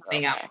music can go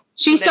coming out. away.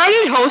 She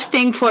started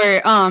hosting for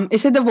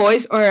is it The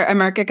Voice or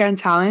America Got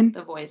Talent?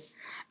 The Voice.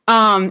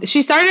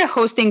 She started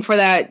hosting for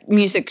that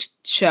music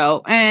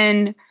show,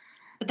 and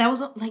But that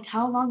was like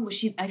how long was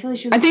she? I feel like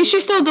she was. I think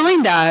she's still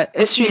doing that.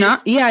 Is she She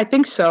not? Yeah, I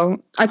think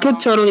so. I could Oh.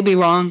 totally be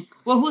wrong.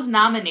 Well, who's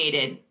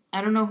nominated?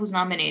 I don't know who's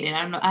nominated.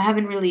 I don't know. I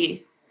haven't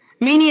really.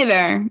 Me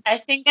neither. I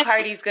think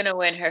Cardi's gonna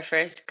win her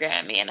first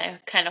Grammy, and I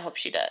kind of hope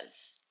she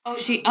does.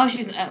 She's.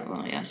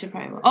 Well, yeah, she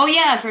probably will. Oh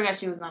yeah, I forgot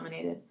she was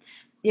nominated.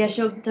 Yeah,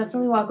 she'll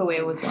definitely walk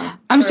away with one.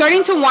 I'm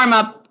starting to warm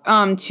up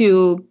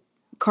to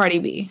Cardi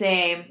B.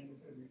 Same.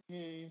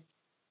 Hmm.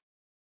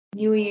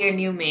 New year,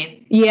 new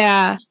me.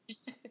 Yeah.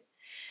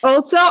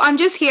 Also, I'm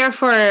just here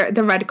for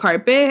the red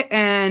carpet,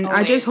 and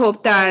I just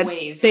hope that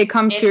they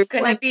come through. It's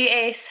gonna be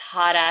a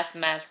hot ass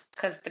mess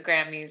because the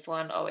Grammys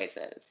one always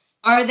is.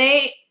 Are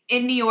they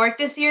in New York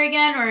this year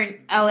again or in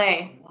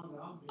LA?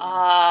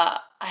 I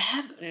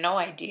have no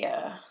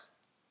idea.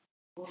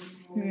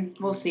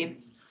 We'll see.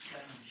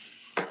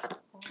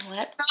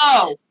 Let's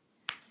go.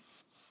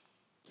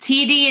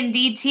 TD and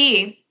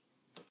DT.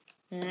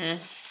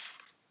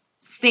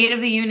 State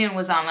of the Union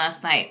was on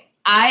last night.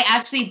 I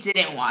actually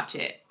didn't watch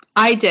it.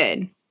 I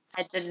did.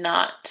 I did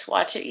not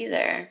watch it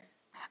either.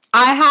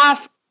 I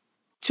have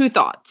 2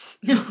 thoughts.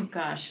 Oh,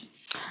 gosh.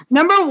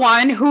 Number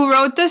 1, who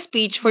wrote the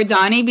speech for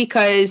Donnie?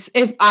 Because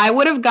if I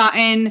would have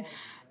gotten...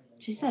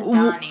 She said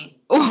Donnie.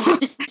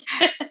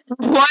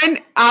 1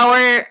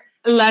 hour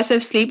less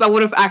of sleep, I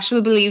would have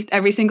actually believed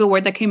every single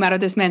word that came out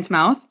of this man's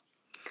mouth.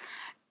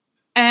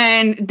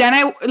 And then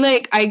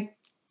I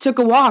took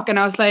a walk and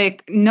I was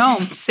like, no,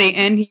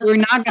 Satan, you're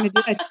not going to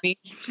do that to me.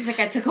 She's like,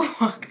 I took a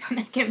walk and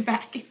I came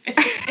back.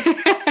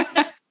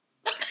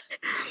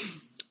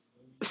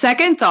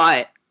 Second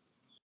thought,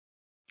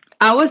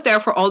 I was there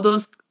for all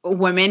those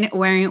women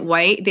wearing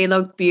white. They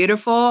looked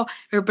beautiful,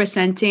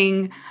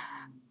 representing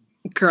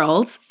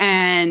girls,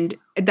 and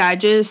that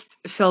just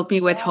filled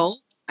me with hope.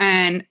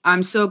 And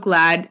I'm so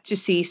glad to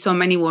see so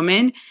many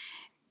women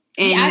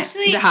in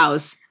the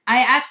house. I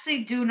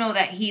actually do know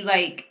that he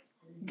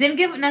didn't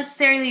give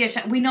necessarily a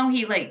shot. We know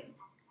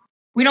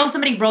we know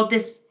somebody wrote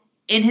this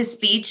in his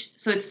speech,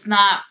 so it's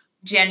not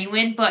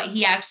genuine, but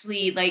he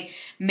actually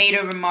made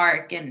a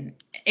remark and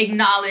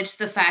acknowledged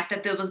the fact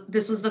that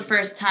this was the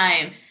first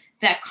time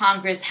that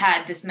Congress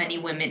had this many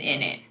women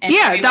in it. And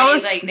that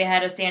was they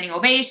had a standing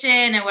ovation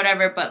and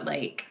whatever, but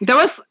there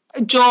was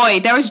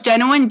joy. There was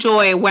genuine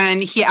joy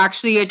when he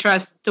actually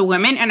addressed the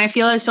women, and I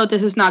feel as though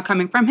this is not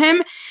coming from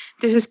him.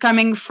 This is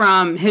coming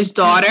from his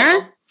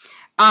daughter.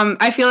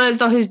 I feel as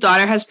though his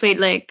daughter has played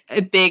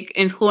a big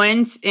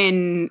influence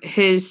in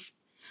his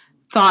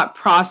thought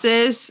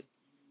process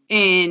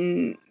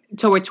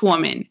towards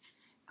women,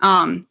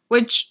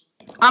 which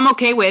I'm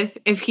okay with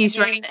if he's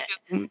ready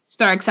to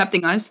start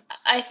accepting us.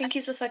 I think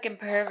he's a fucking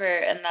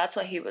pervert, and that's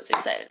why he was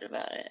excited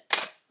about it.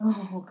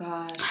 Oh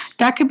gosh,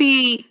 that could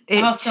be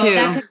it also, too.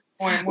 That could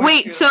be more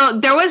Wait, true. So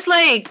there was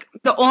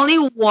the only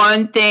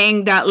one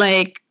thing that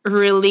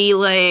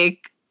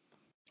really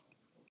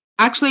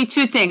actually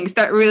 2 things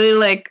that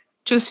really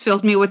just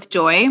filled me with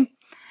joy.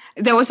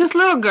 There was this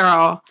little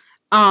girl,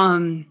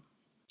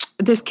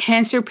 this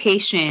cancer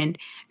patient,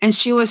 and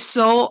she was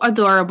so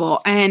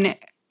adorable, and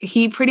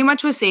he pretty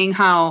much was saying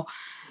how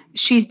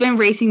she's been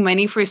raising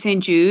money for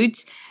St.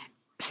 Jude's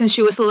since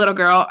she was a little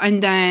girl,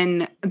 and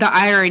then the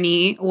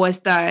irony was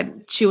that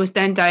she was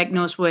then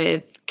diagnosed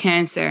with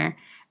cancer,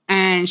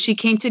 and she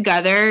came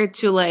together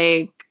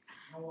to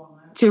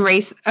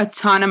raise a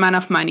ton amount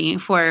of money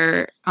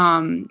for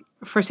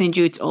St.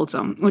 Jude's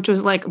also, which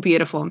was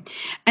beautiful.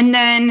 And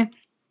then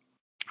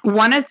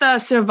one of the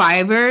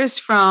survivors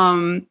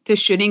from the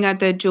shooting at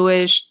the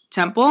Jewish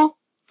temple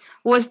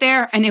was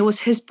there, and it was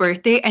his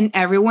birthday, and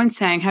everyone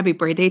sang happy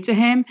birthday to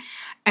him.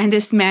 And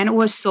this man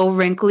was so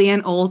wrinkly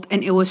and old,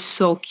 and it was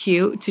so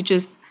cute to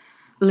just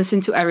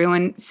listen to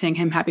everyone sing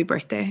him happy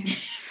birthday.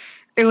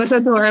 It was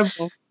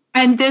adorable.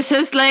 And this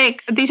is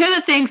these are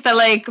the things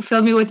that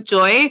fill me with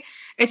joy.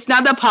 It's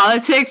not the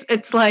politics,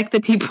 it's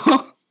the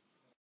people.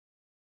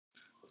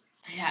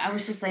 Yeah, I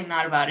was just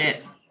not about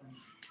it.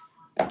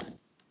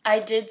 I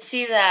did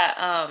see that.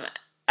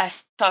 I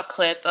saw a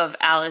clip of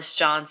Alice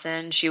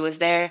Johnson. She was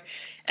there,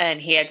 and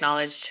he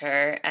acknowledged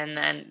her. And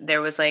then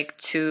there was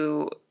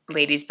 2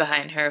 ladies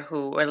behind her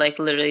who were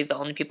literally the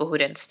only people who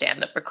didn't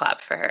stand up or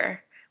clap for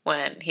her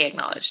when he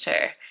acknowledged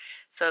her.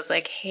 So it's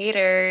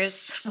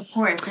haters. Of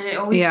course,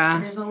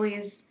 there's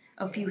always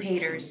a few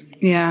haters.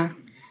 Yeah,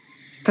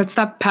 that's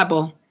that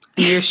pebble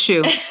in your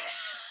shoe.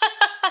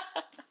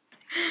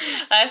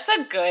 That's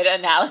a good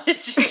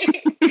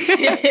analogy.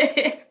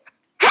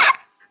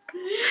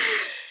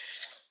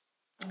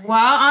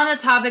 While on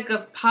the topic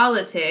of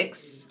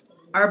politics,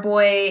 our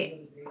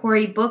boy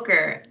Cory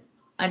Booker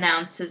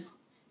announced his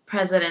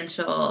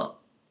presidential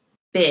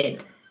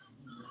bid.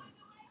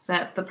 Is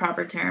that the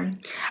proper term?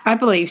 I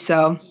believe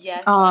so.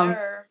 Yes,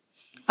 sir.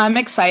 I'm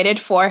excited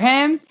for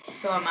him.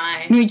 So am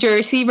I. New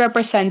Jersey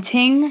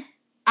representing.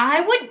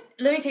 Let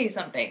me tell you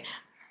something.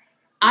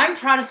 I'm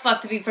proud as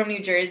fuck to be from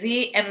New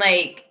Jersey, and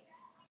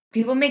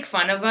people make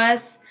fun of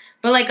us,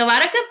 but a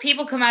lot of good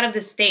people come out of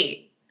the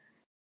state.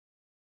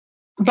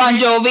 Bon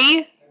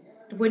Jovi.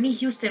 Whitney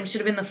Houston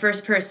should have been the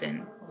first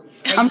person.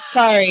 I'm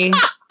sorry.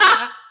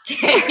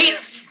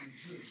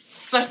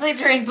 Especially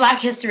during Black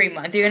History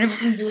Month. You're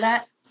gonna do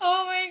that?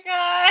 Oh my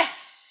god.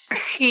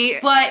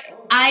 But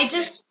I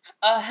just...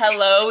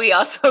 hello, we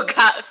also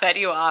got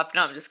Fetty Wap.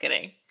 No, I'm just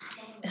kidding.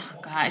 Oh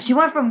god, she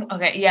went from...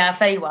 Okay, yeah,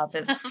 Fetty Wap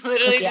is...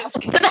 Literally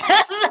just...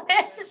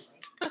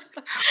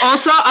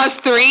 Also, us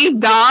 3,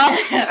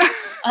 duh.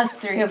 Us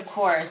 3, of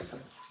course.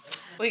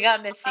 We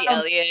got Missy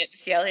Elliott.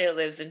 Missy Elliott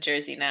lives in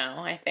Jersey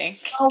now, I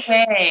think.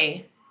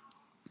 Okay.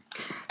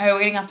 All right, we're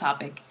getting off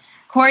topic.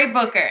 Cory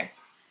Booker,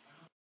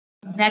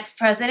 next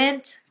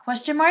president?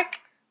 Question mark.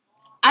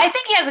 I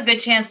think he has a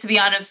good chance, to be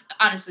honest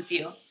with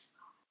you,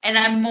 and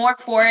I'm more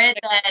for it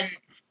than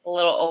a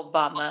little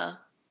Obama.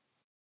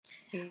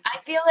 I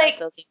feel like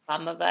those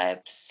Obama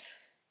vibes.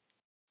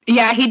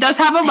 Yeah, he does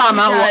have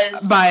Obama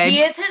vibes.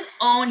 He is his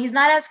own. He's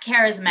not as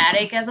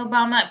charismatic as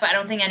Obama, but I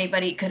don't think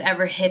anybody could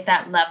ever hit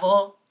that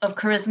level of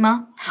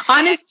charisma.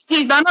 Honestly,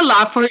 he's done a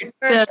lot for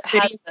the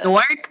city of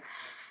Newark.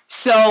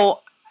 So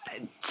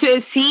to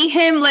see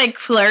him like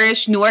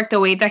flourish Newark the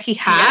way that he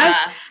has,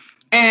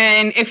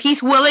 and if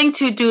he's willing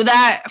to do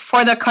that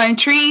for the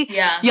country,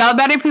 y'all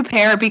better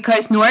prepare,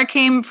 because Newark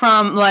came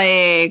from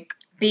like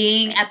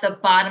being at the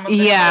bottom of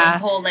the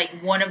totem pole, like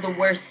one of the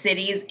worst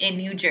cities in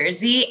New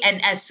Jersey.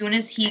 And as soon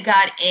as he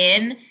got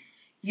in,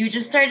 you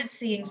just started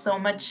seeing so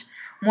much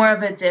more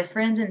of a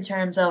difference in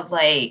terms of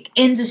like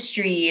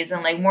industries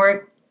and like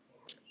more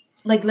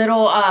like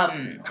little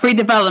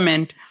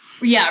redevelopment.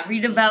 Yeah,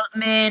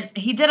 redevelopment.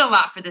 He did a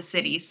lot for the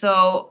city.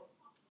 So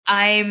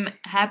I'm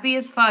happy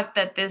as fuck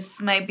that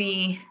this might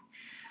be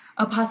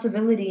a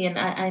possibility, and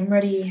I'm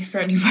ready for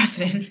a new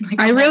president. Like,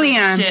 I really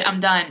am. Shit,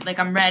 I'm done. Like,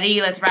 I'm ready.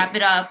 Let's wrap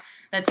it up.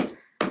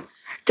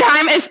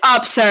 Time is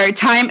up, sir.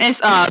 Time is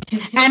up.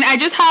 And I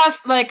just have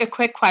like a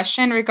quick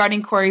question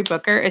regarding Cory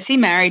Booker. Is he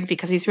married?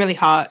 Because he's really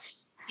hot.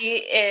 He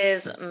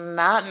is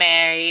not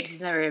married. He's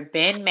never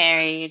been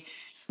married.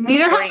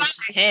 Neither according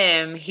to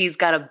him, he's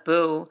got a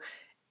boo.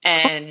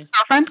 And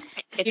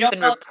it's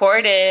been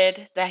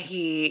reported that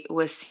he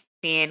was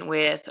seen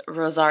with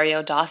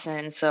Rosario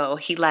Dawson, so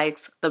he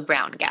likes the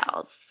brown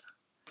gals.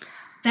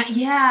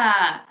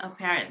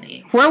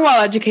 Apparently. We're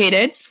well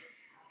educated.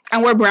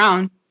 And we're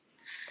brown.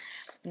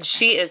 And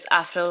she is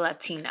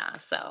Afro-Latina,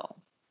 so.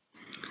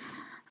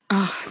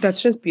 Oh,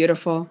 that's just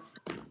beautiful.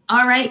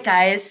 All right,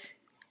 guys.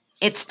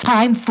 It's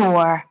time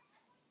for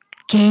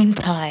game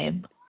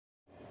time.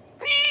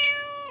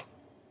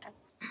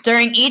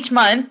 During each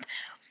month,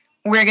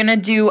 we're going to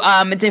do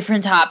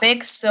different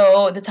topics.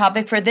 So the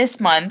topic for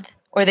this month,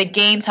 or the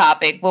game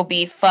topic, will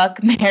be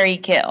Fuck, Marry,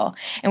 Kill.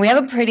 And we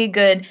have a pretty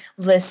good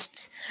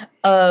list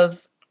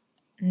of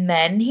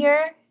men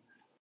here.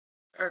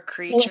 Or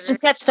creatures. So let's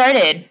just get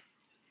started.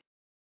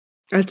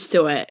 Let's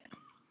do it.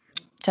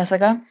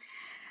 Jessica?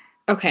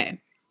 Okay.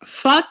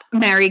 Fuck,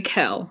 marry,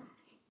 kill.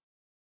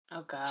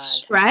 Oh, God.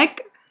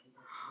 Shrek,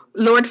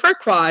 Lord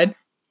Farquaad.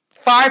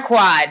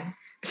 Farquaad.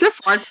 Is it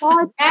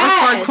Farquaad?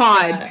 Yes. Or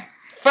Farquaad?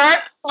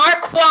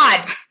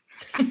 Farquaad.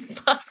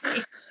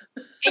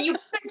 And you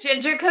put the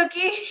ginger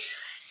cookie?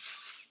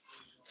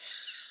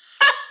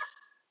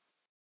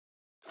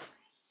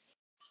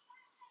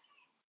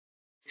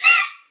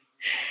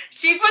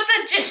 She put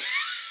the ginger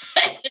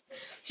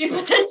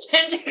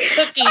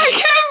cookie. I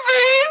can't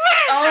breathe.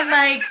 Oh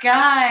my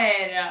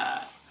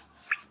God.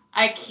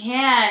 I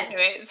can't.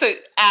 Wait, so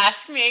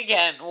ask me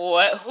again.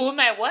 What? Who am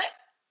I? What?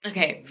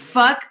 Okay.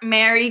 Fuck,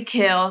 marry,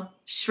 kill,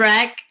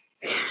 Shrek,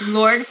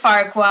 Lord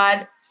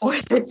Farquaad, or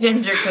the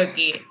ginger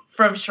cookie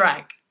from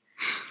Shrek.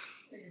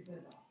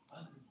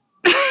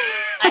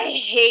 I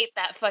hate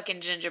that fucking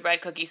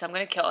gingerbread cookie, so I'm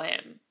gonna kill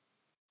him.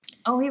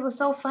 Oh, he was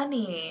so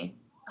funny.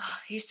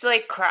 He used to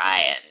like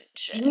cry and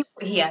shit. He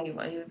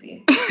would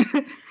be.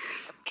 I'm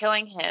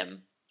killing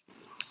him.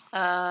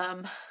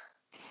 I'm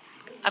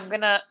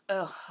gonna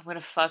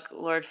fuck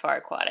Lord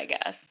Farquaad, I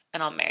guess,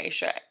 and I'll marry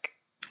Shrek.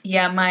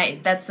 Yeah,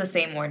 that's the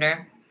same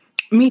order.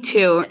 Me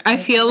too. I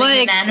feel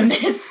like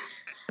unanimous.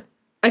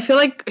 I feel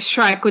like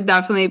Shrek would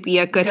definitely be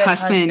a good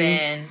husband.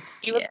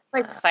 He would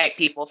like fight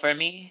people for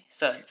me,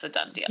 so it's a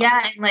done deal.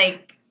 Yeah, and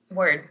like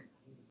word.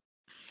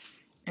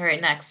 All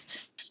right, next.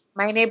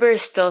 My neighbor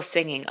is still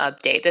singing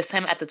 "Update," this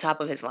time at the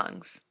top of his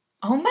lungs.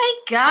 Oh my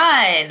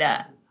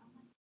God!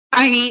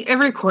 I need a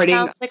recording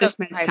of like this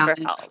man's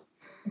talent.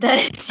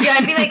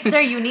 I'd be like, sir,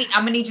 I'm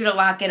gonna need you to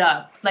lock it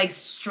up. Like,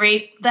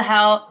 straight the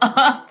hell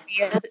up.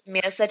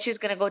 Mia said she's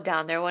gonna go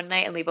down there one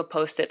night and leave a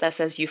post-it that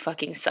says "You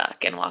fucking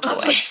suck" and walk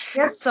away.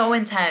 That's so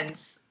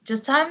intense.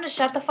 Just tell him to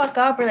shut the fuck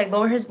up or like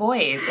lower his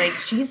voice. Like,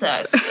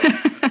 Jesus.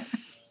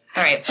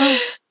 All right.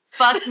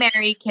 Fuck,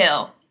 marry,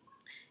 kill.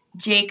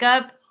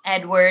 Jacob,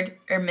 Edward,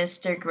 or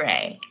Mr.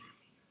 Grey?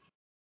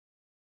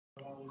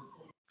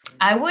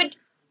 I would.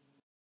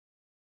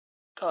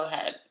 Go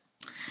ahead.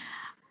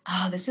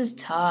 Oh, this is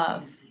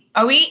tough.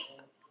 Are we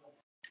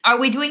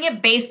doing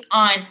it based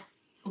on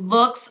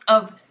looks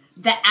of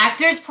the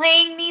actors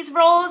playing these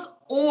roles,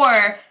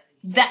 or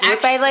the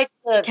by like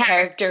the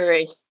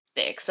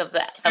characteristics of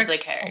the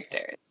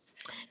characters?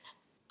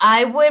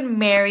 I would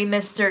marry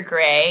Mr.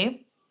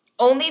 Grey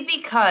only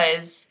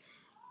because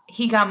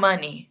he got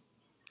money.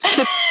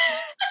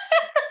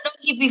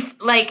 He'd be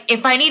like,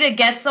 if I need to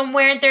get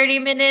somewhere in 30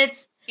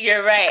 minutes.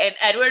 You're right, and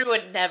Edward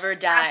would never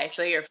die,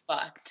 so you're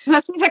fucked.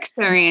 That's his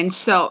experience.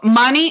 So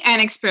money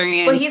and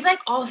experience. But he's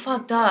like all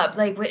fucked up,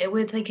 like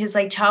with like his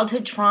like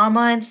childhood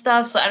trauma and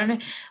stuff. So I don't know.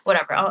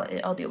 Whatever,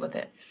 I'll deal with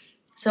it.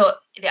 So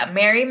yeah,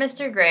 marry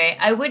Mr. Grey.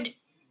 I would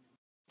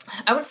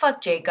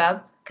fuck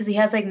Jacob because he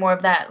has like more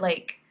of that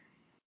like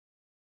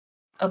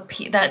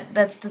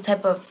that's the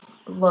type of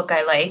look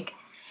I like.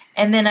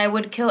 And then I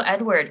would kill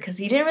Edward because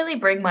he didn't really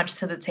bring much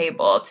to the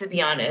table, to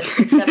be honest,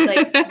 except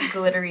like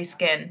glittery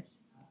skin.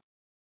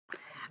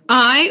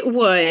 I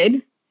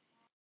would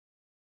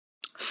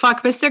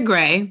fuck Mr.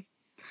 Grey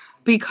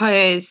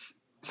because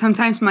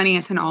sometimes money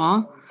isn't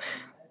all.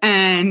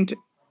 And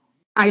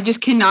I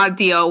just cannot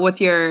deal with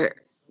your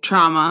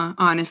trauma.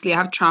 Honestly, I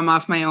have trauma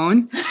of my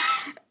own.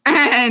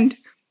 And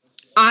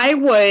I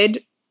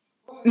would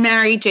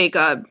marry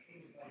Jacob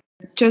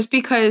just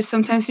because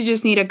sometimes you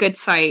just need a good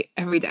sight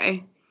every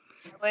day.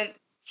 I would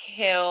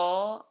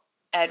kill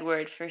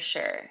Edward for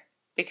sure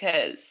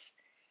because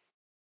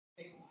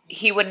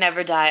he would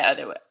never die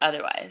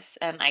otherwise,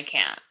 and I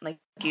can't. Like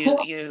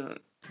you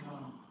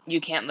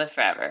can't live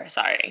forever.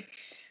 Sorry.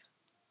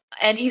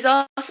 And he's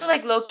also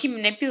like low-key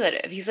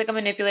manipulative. He's like a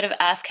manipulative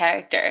ass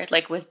character,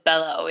 like with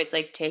Bella always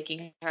like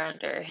taking her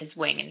under his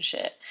wing and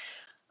shit.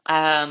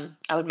 I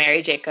would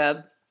marry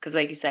Jacob because,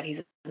 like you said, he's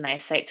a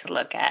nice sight to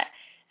look at,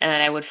 and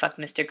then I would fuck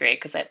Mr. Grey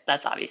because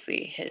that's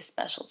obviously his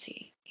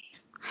specialty.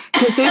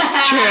 Because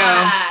it's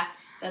true.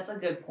 That's a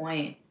good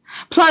point.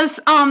 Plus,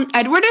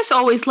 Edward is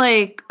always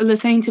like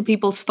listening to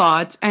people's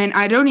thoughts, and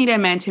I don't need a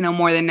man to know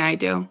more than I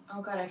do.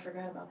 Oh God, I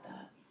forgot about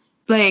that.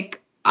 Like,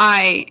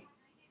 I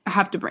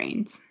have the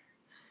brains.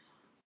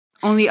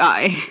 Only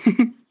I.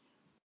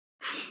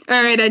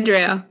 All right,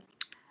 Andrea.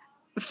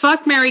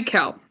 Fuck, marry,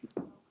 kill.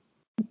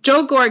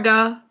 Joe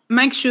Gorga,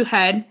 Mike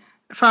Shoehead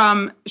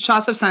from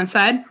Shots of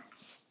Sunset,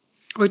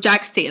 or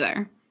Jax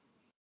Taylor.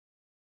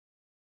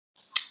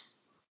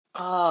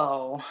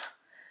 Oh.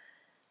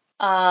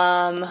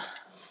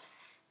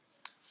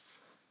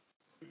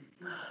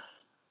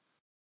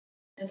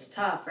 It's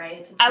tough,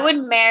 right? I would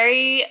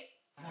marry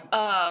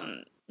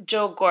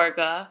Joe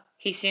Gorga.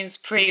 He seems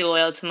pretty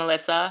loyal to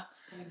Melissa.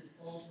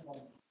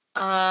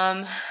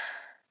 I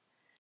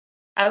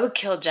would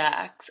kill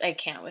Jax. I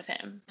can't with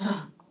him.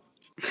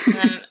 And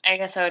then I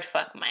guess I would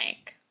fuck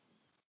Mike.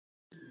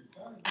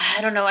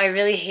 I don't know. I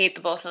really hate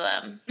the both of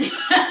them.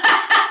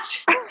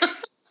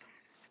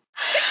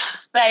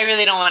 But I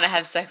really don't want to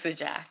have sex with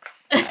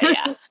Jax.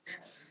 Yeah.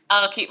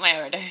 I'll keep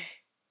my order.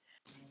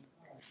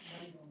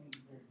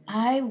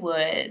 I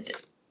would.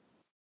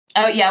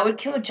 Oh, yeah, I would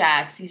kill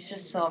Jax. He's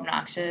just so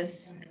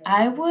obnoxious.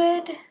 I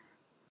would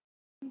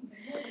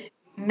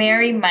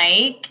marry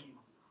Mike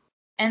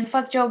and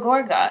fuck Joe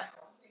Gorga.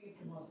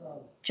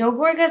 Joe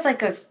Gorga's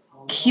like a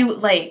cute,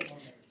 like,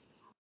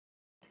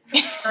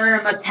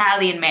 firm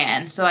Italian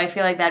man, so I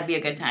feel like that'd be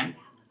a good time.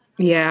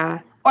 Yeah.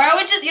 Or I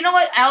would just, you know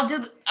what? I'll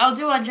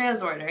do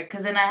Andrea's order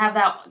because then I have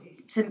that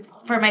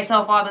for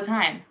myself all the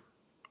time.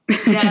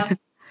 Yeah.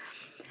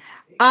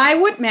 I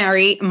would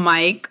marry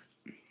Mike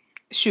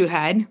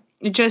Shoehead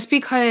just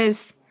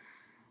because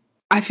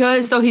I feel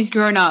as though he's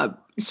grown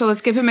up. So let's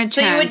give him a chance.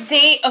 So you would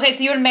say, okay,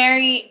 so you would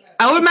marry.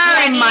 I would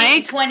marry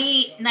Mike.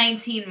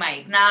 2019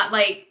 Mike, not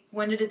like,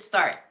 when did it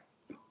start?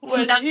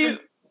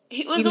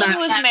 He was the one who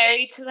was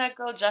married to that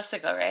girl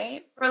Jessica,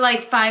 right? For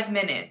like 5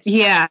 minutes.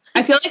 Yeah.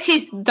 I feel like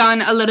he's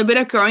done a little bit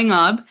of growing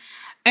up.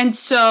 And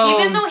so...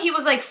 Even though he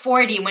was like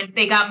 40 when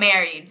they got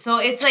married. So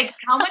it's like,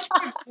 how much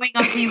more growing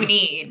up do you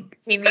need?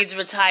 He needs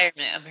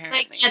retirement, apparently.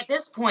 Like, at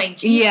this point,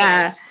 Jesus.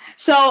 Yeah.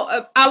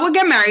 So I would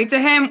get married to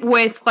him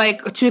with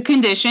like 2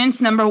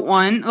 conditions. Number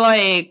 1,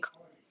 like,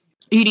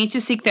 you need to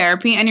seek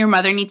therapy and your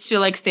mother needs to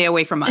like stay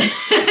away from us.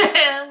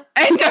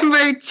 And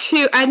number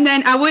 2, and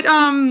then I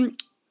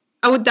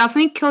would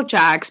definitely kill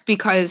Jax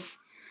because,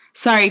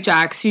 sorry,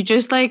 Jax, you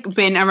just like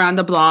been around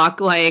the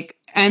block, like,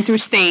 and through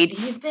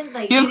states.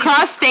 You've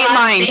crossed state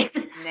lines.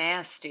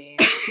 Nasty.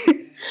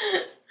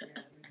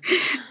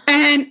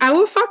 And I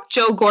would fuck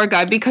Joe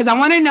Gorga because I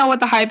want to know what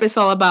the hype is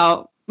all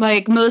about.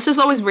 Like, Melissa's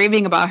always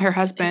raving about her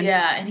husband.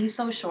 Yeah, and he's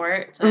so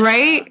short. So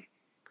right?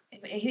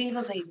 He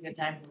looks like he's a good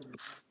time.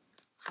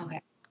 Okay.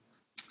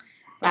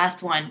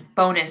 Last one.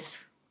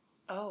 Bonus.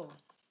 Oh.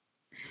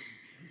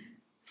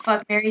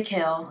 Fuck, marry,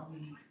 kill.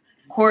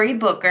 Cory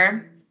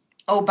Booker,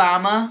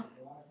 Obama,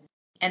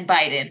 and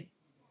Biden.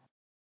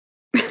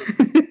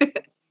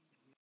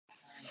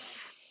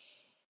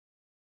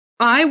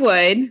 I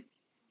would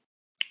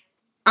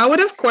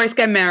of course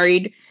get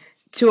married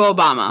to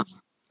Obama.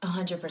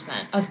 100%.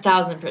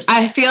 1,000%.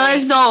 I feel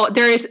as though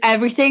there is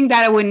everything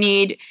that I would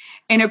need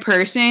in a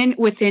person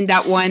within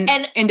that one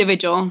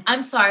individual.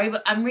 I'm sorry,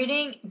 but I'm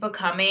reading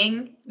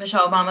Becoming,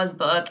 Michelle Obama's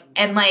book,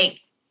 and like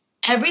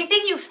everything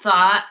you've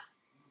thought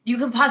you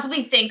could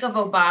possibly think of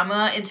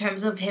Obama in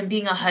terms of him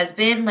being a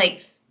husband,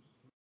 like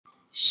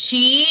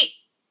she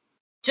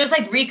just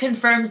like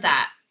reconfirms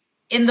that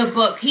in the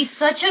book. He's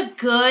such a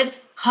good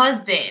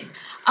husband.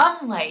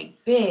 I'm like,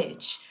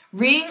 bitch,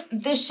 reading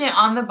this shit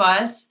on the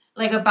bus,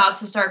 like about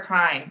to start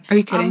crying. Are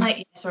you kidding? I'm like,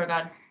 I swear to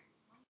God.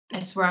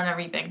 I swear on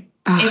everything.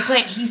 It's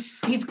like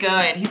he's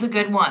good. He's a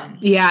good one.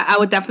 Yeah, I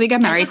would definitely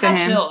get married to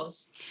him.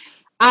 Chills.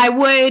 I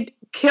would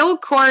kill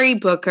Cory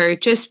Booker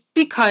just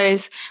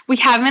because we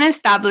haven't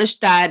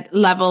established that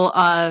level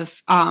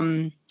of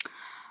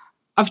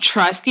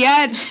trust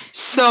yet.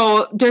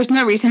 So there's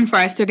no reason for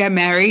us to get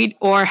married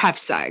or have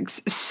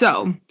sex.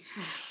 So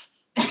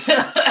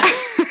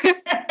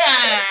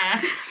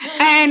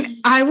And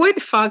I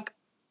would fuck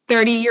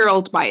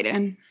 30-year-old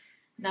Biden.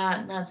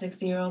 Not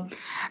 60-year-old.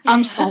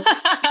 I'm sorry.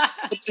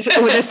 With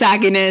the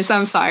sagginess,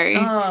 I'm sorry.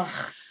 Oh,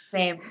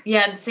 same.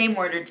 Yeah, same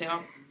order too.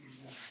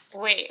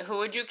 Wait, who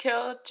would you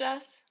kill,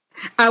 Jess?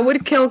 I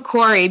would kill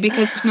Corey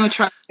because there's no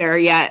trust there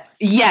yet.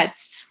 Yeah,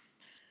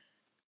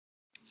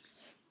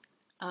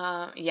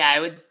 I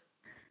would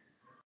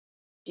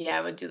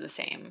do the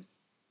same.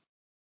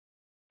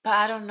 But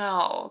I don't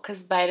know,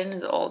 because Biden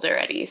is old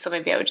already, so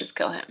maybe I would just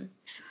kill him.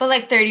 But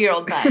like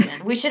 30-year-old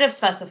Biden. We should have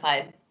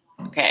specified.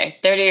 Okay,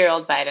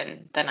 30-year-old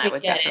Biden, then I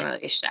would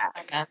definitely Shaq.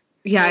 Okay.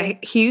 Yeah,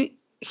 he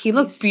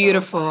looked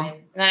beautiful. So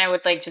then I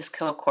would like just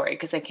kill Corey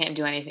because I can't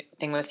do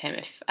anything with him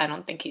if I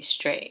don't think he's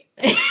straight.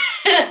 That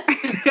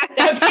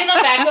would be in the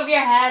back of your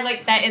head,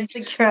 like that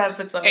Insecure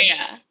episode.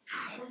 Yeah.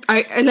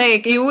 I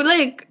like you would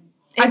like.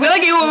 I feel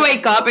like you would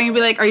wake up and you'd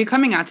be like, "Are you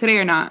coming out today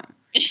or not?"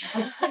 I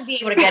just wouldn't be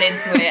able to get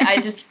into it. I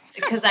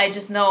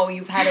just know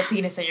you've had a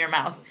penis in your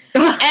mouth.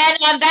 And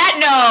on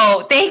that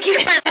note, thank you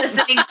for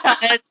listening to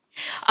us.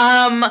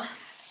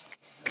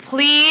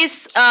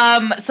 Please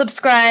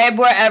subscribe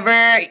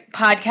wherever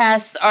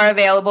podcasts are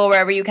available,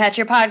 wherever you catch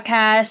your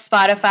podcasts,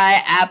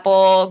 Spotify,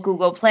 Apple,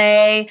 Google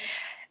Play.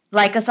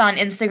 Like us on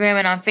Instagram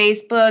and on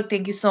Facebook.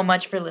 Thank you so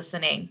much for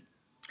listening.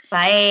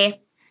 Bye.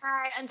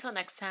 Bye. Until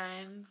next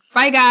time.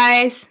 Bye,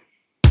 guys.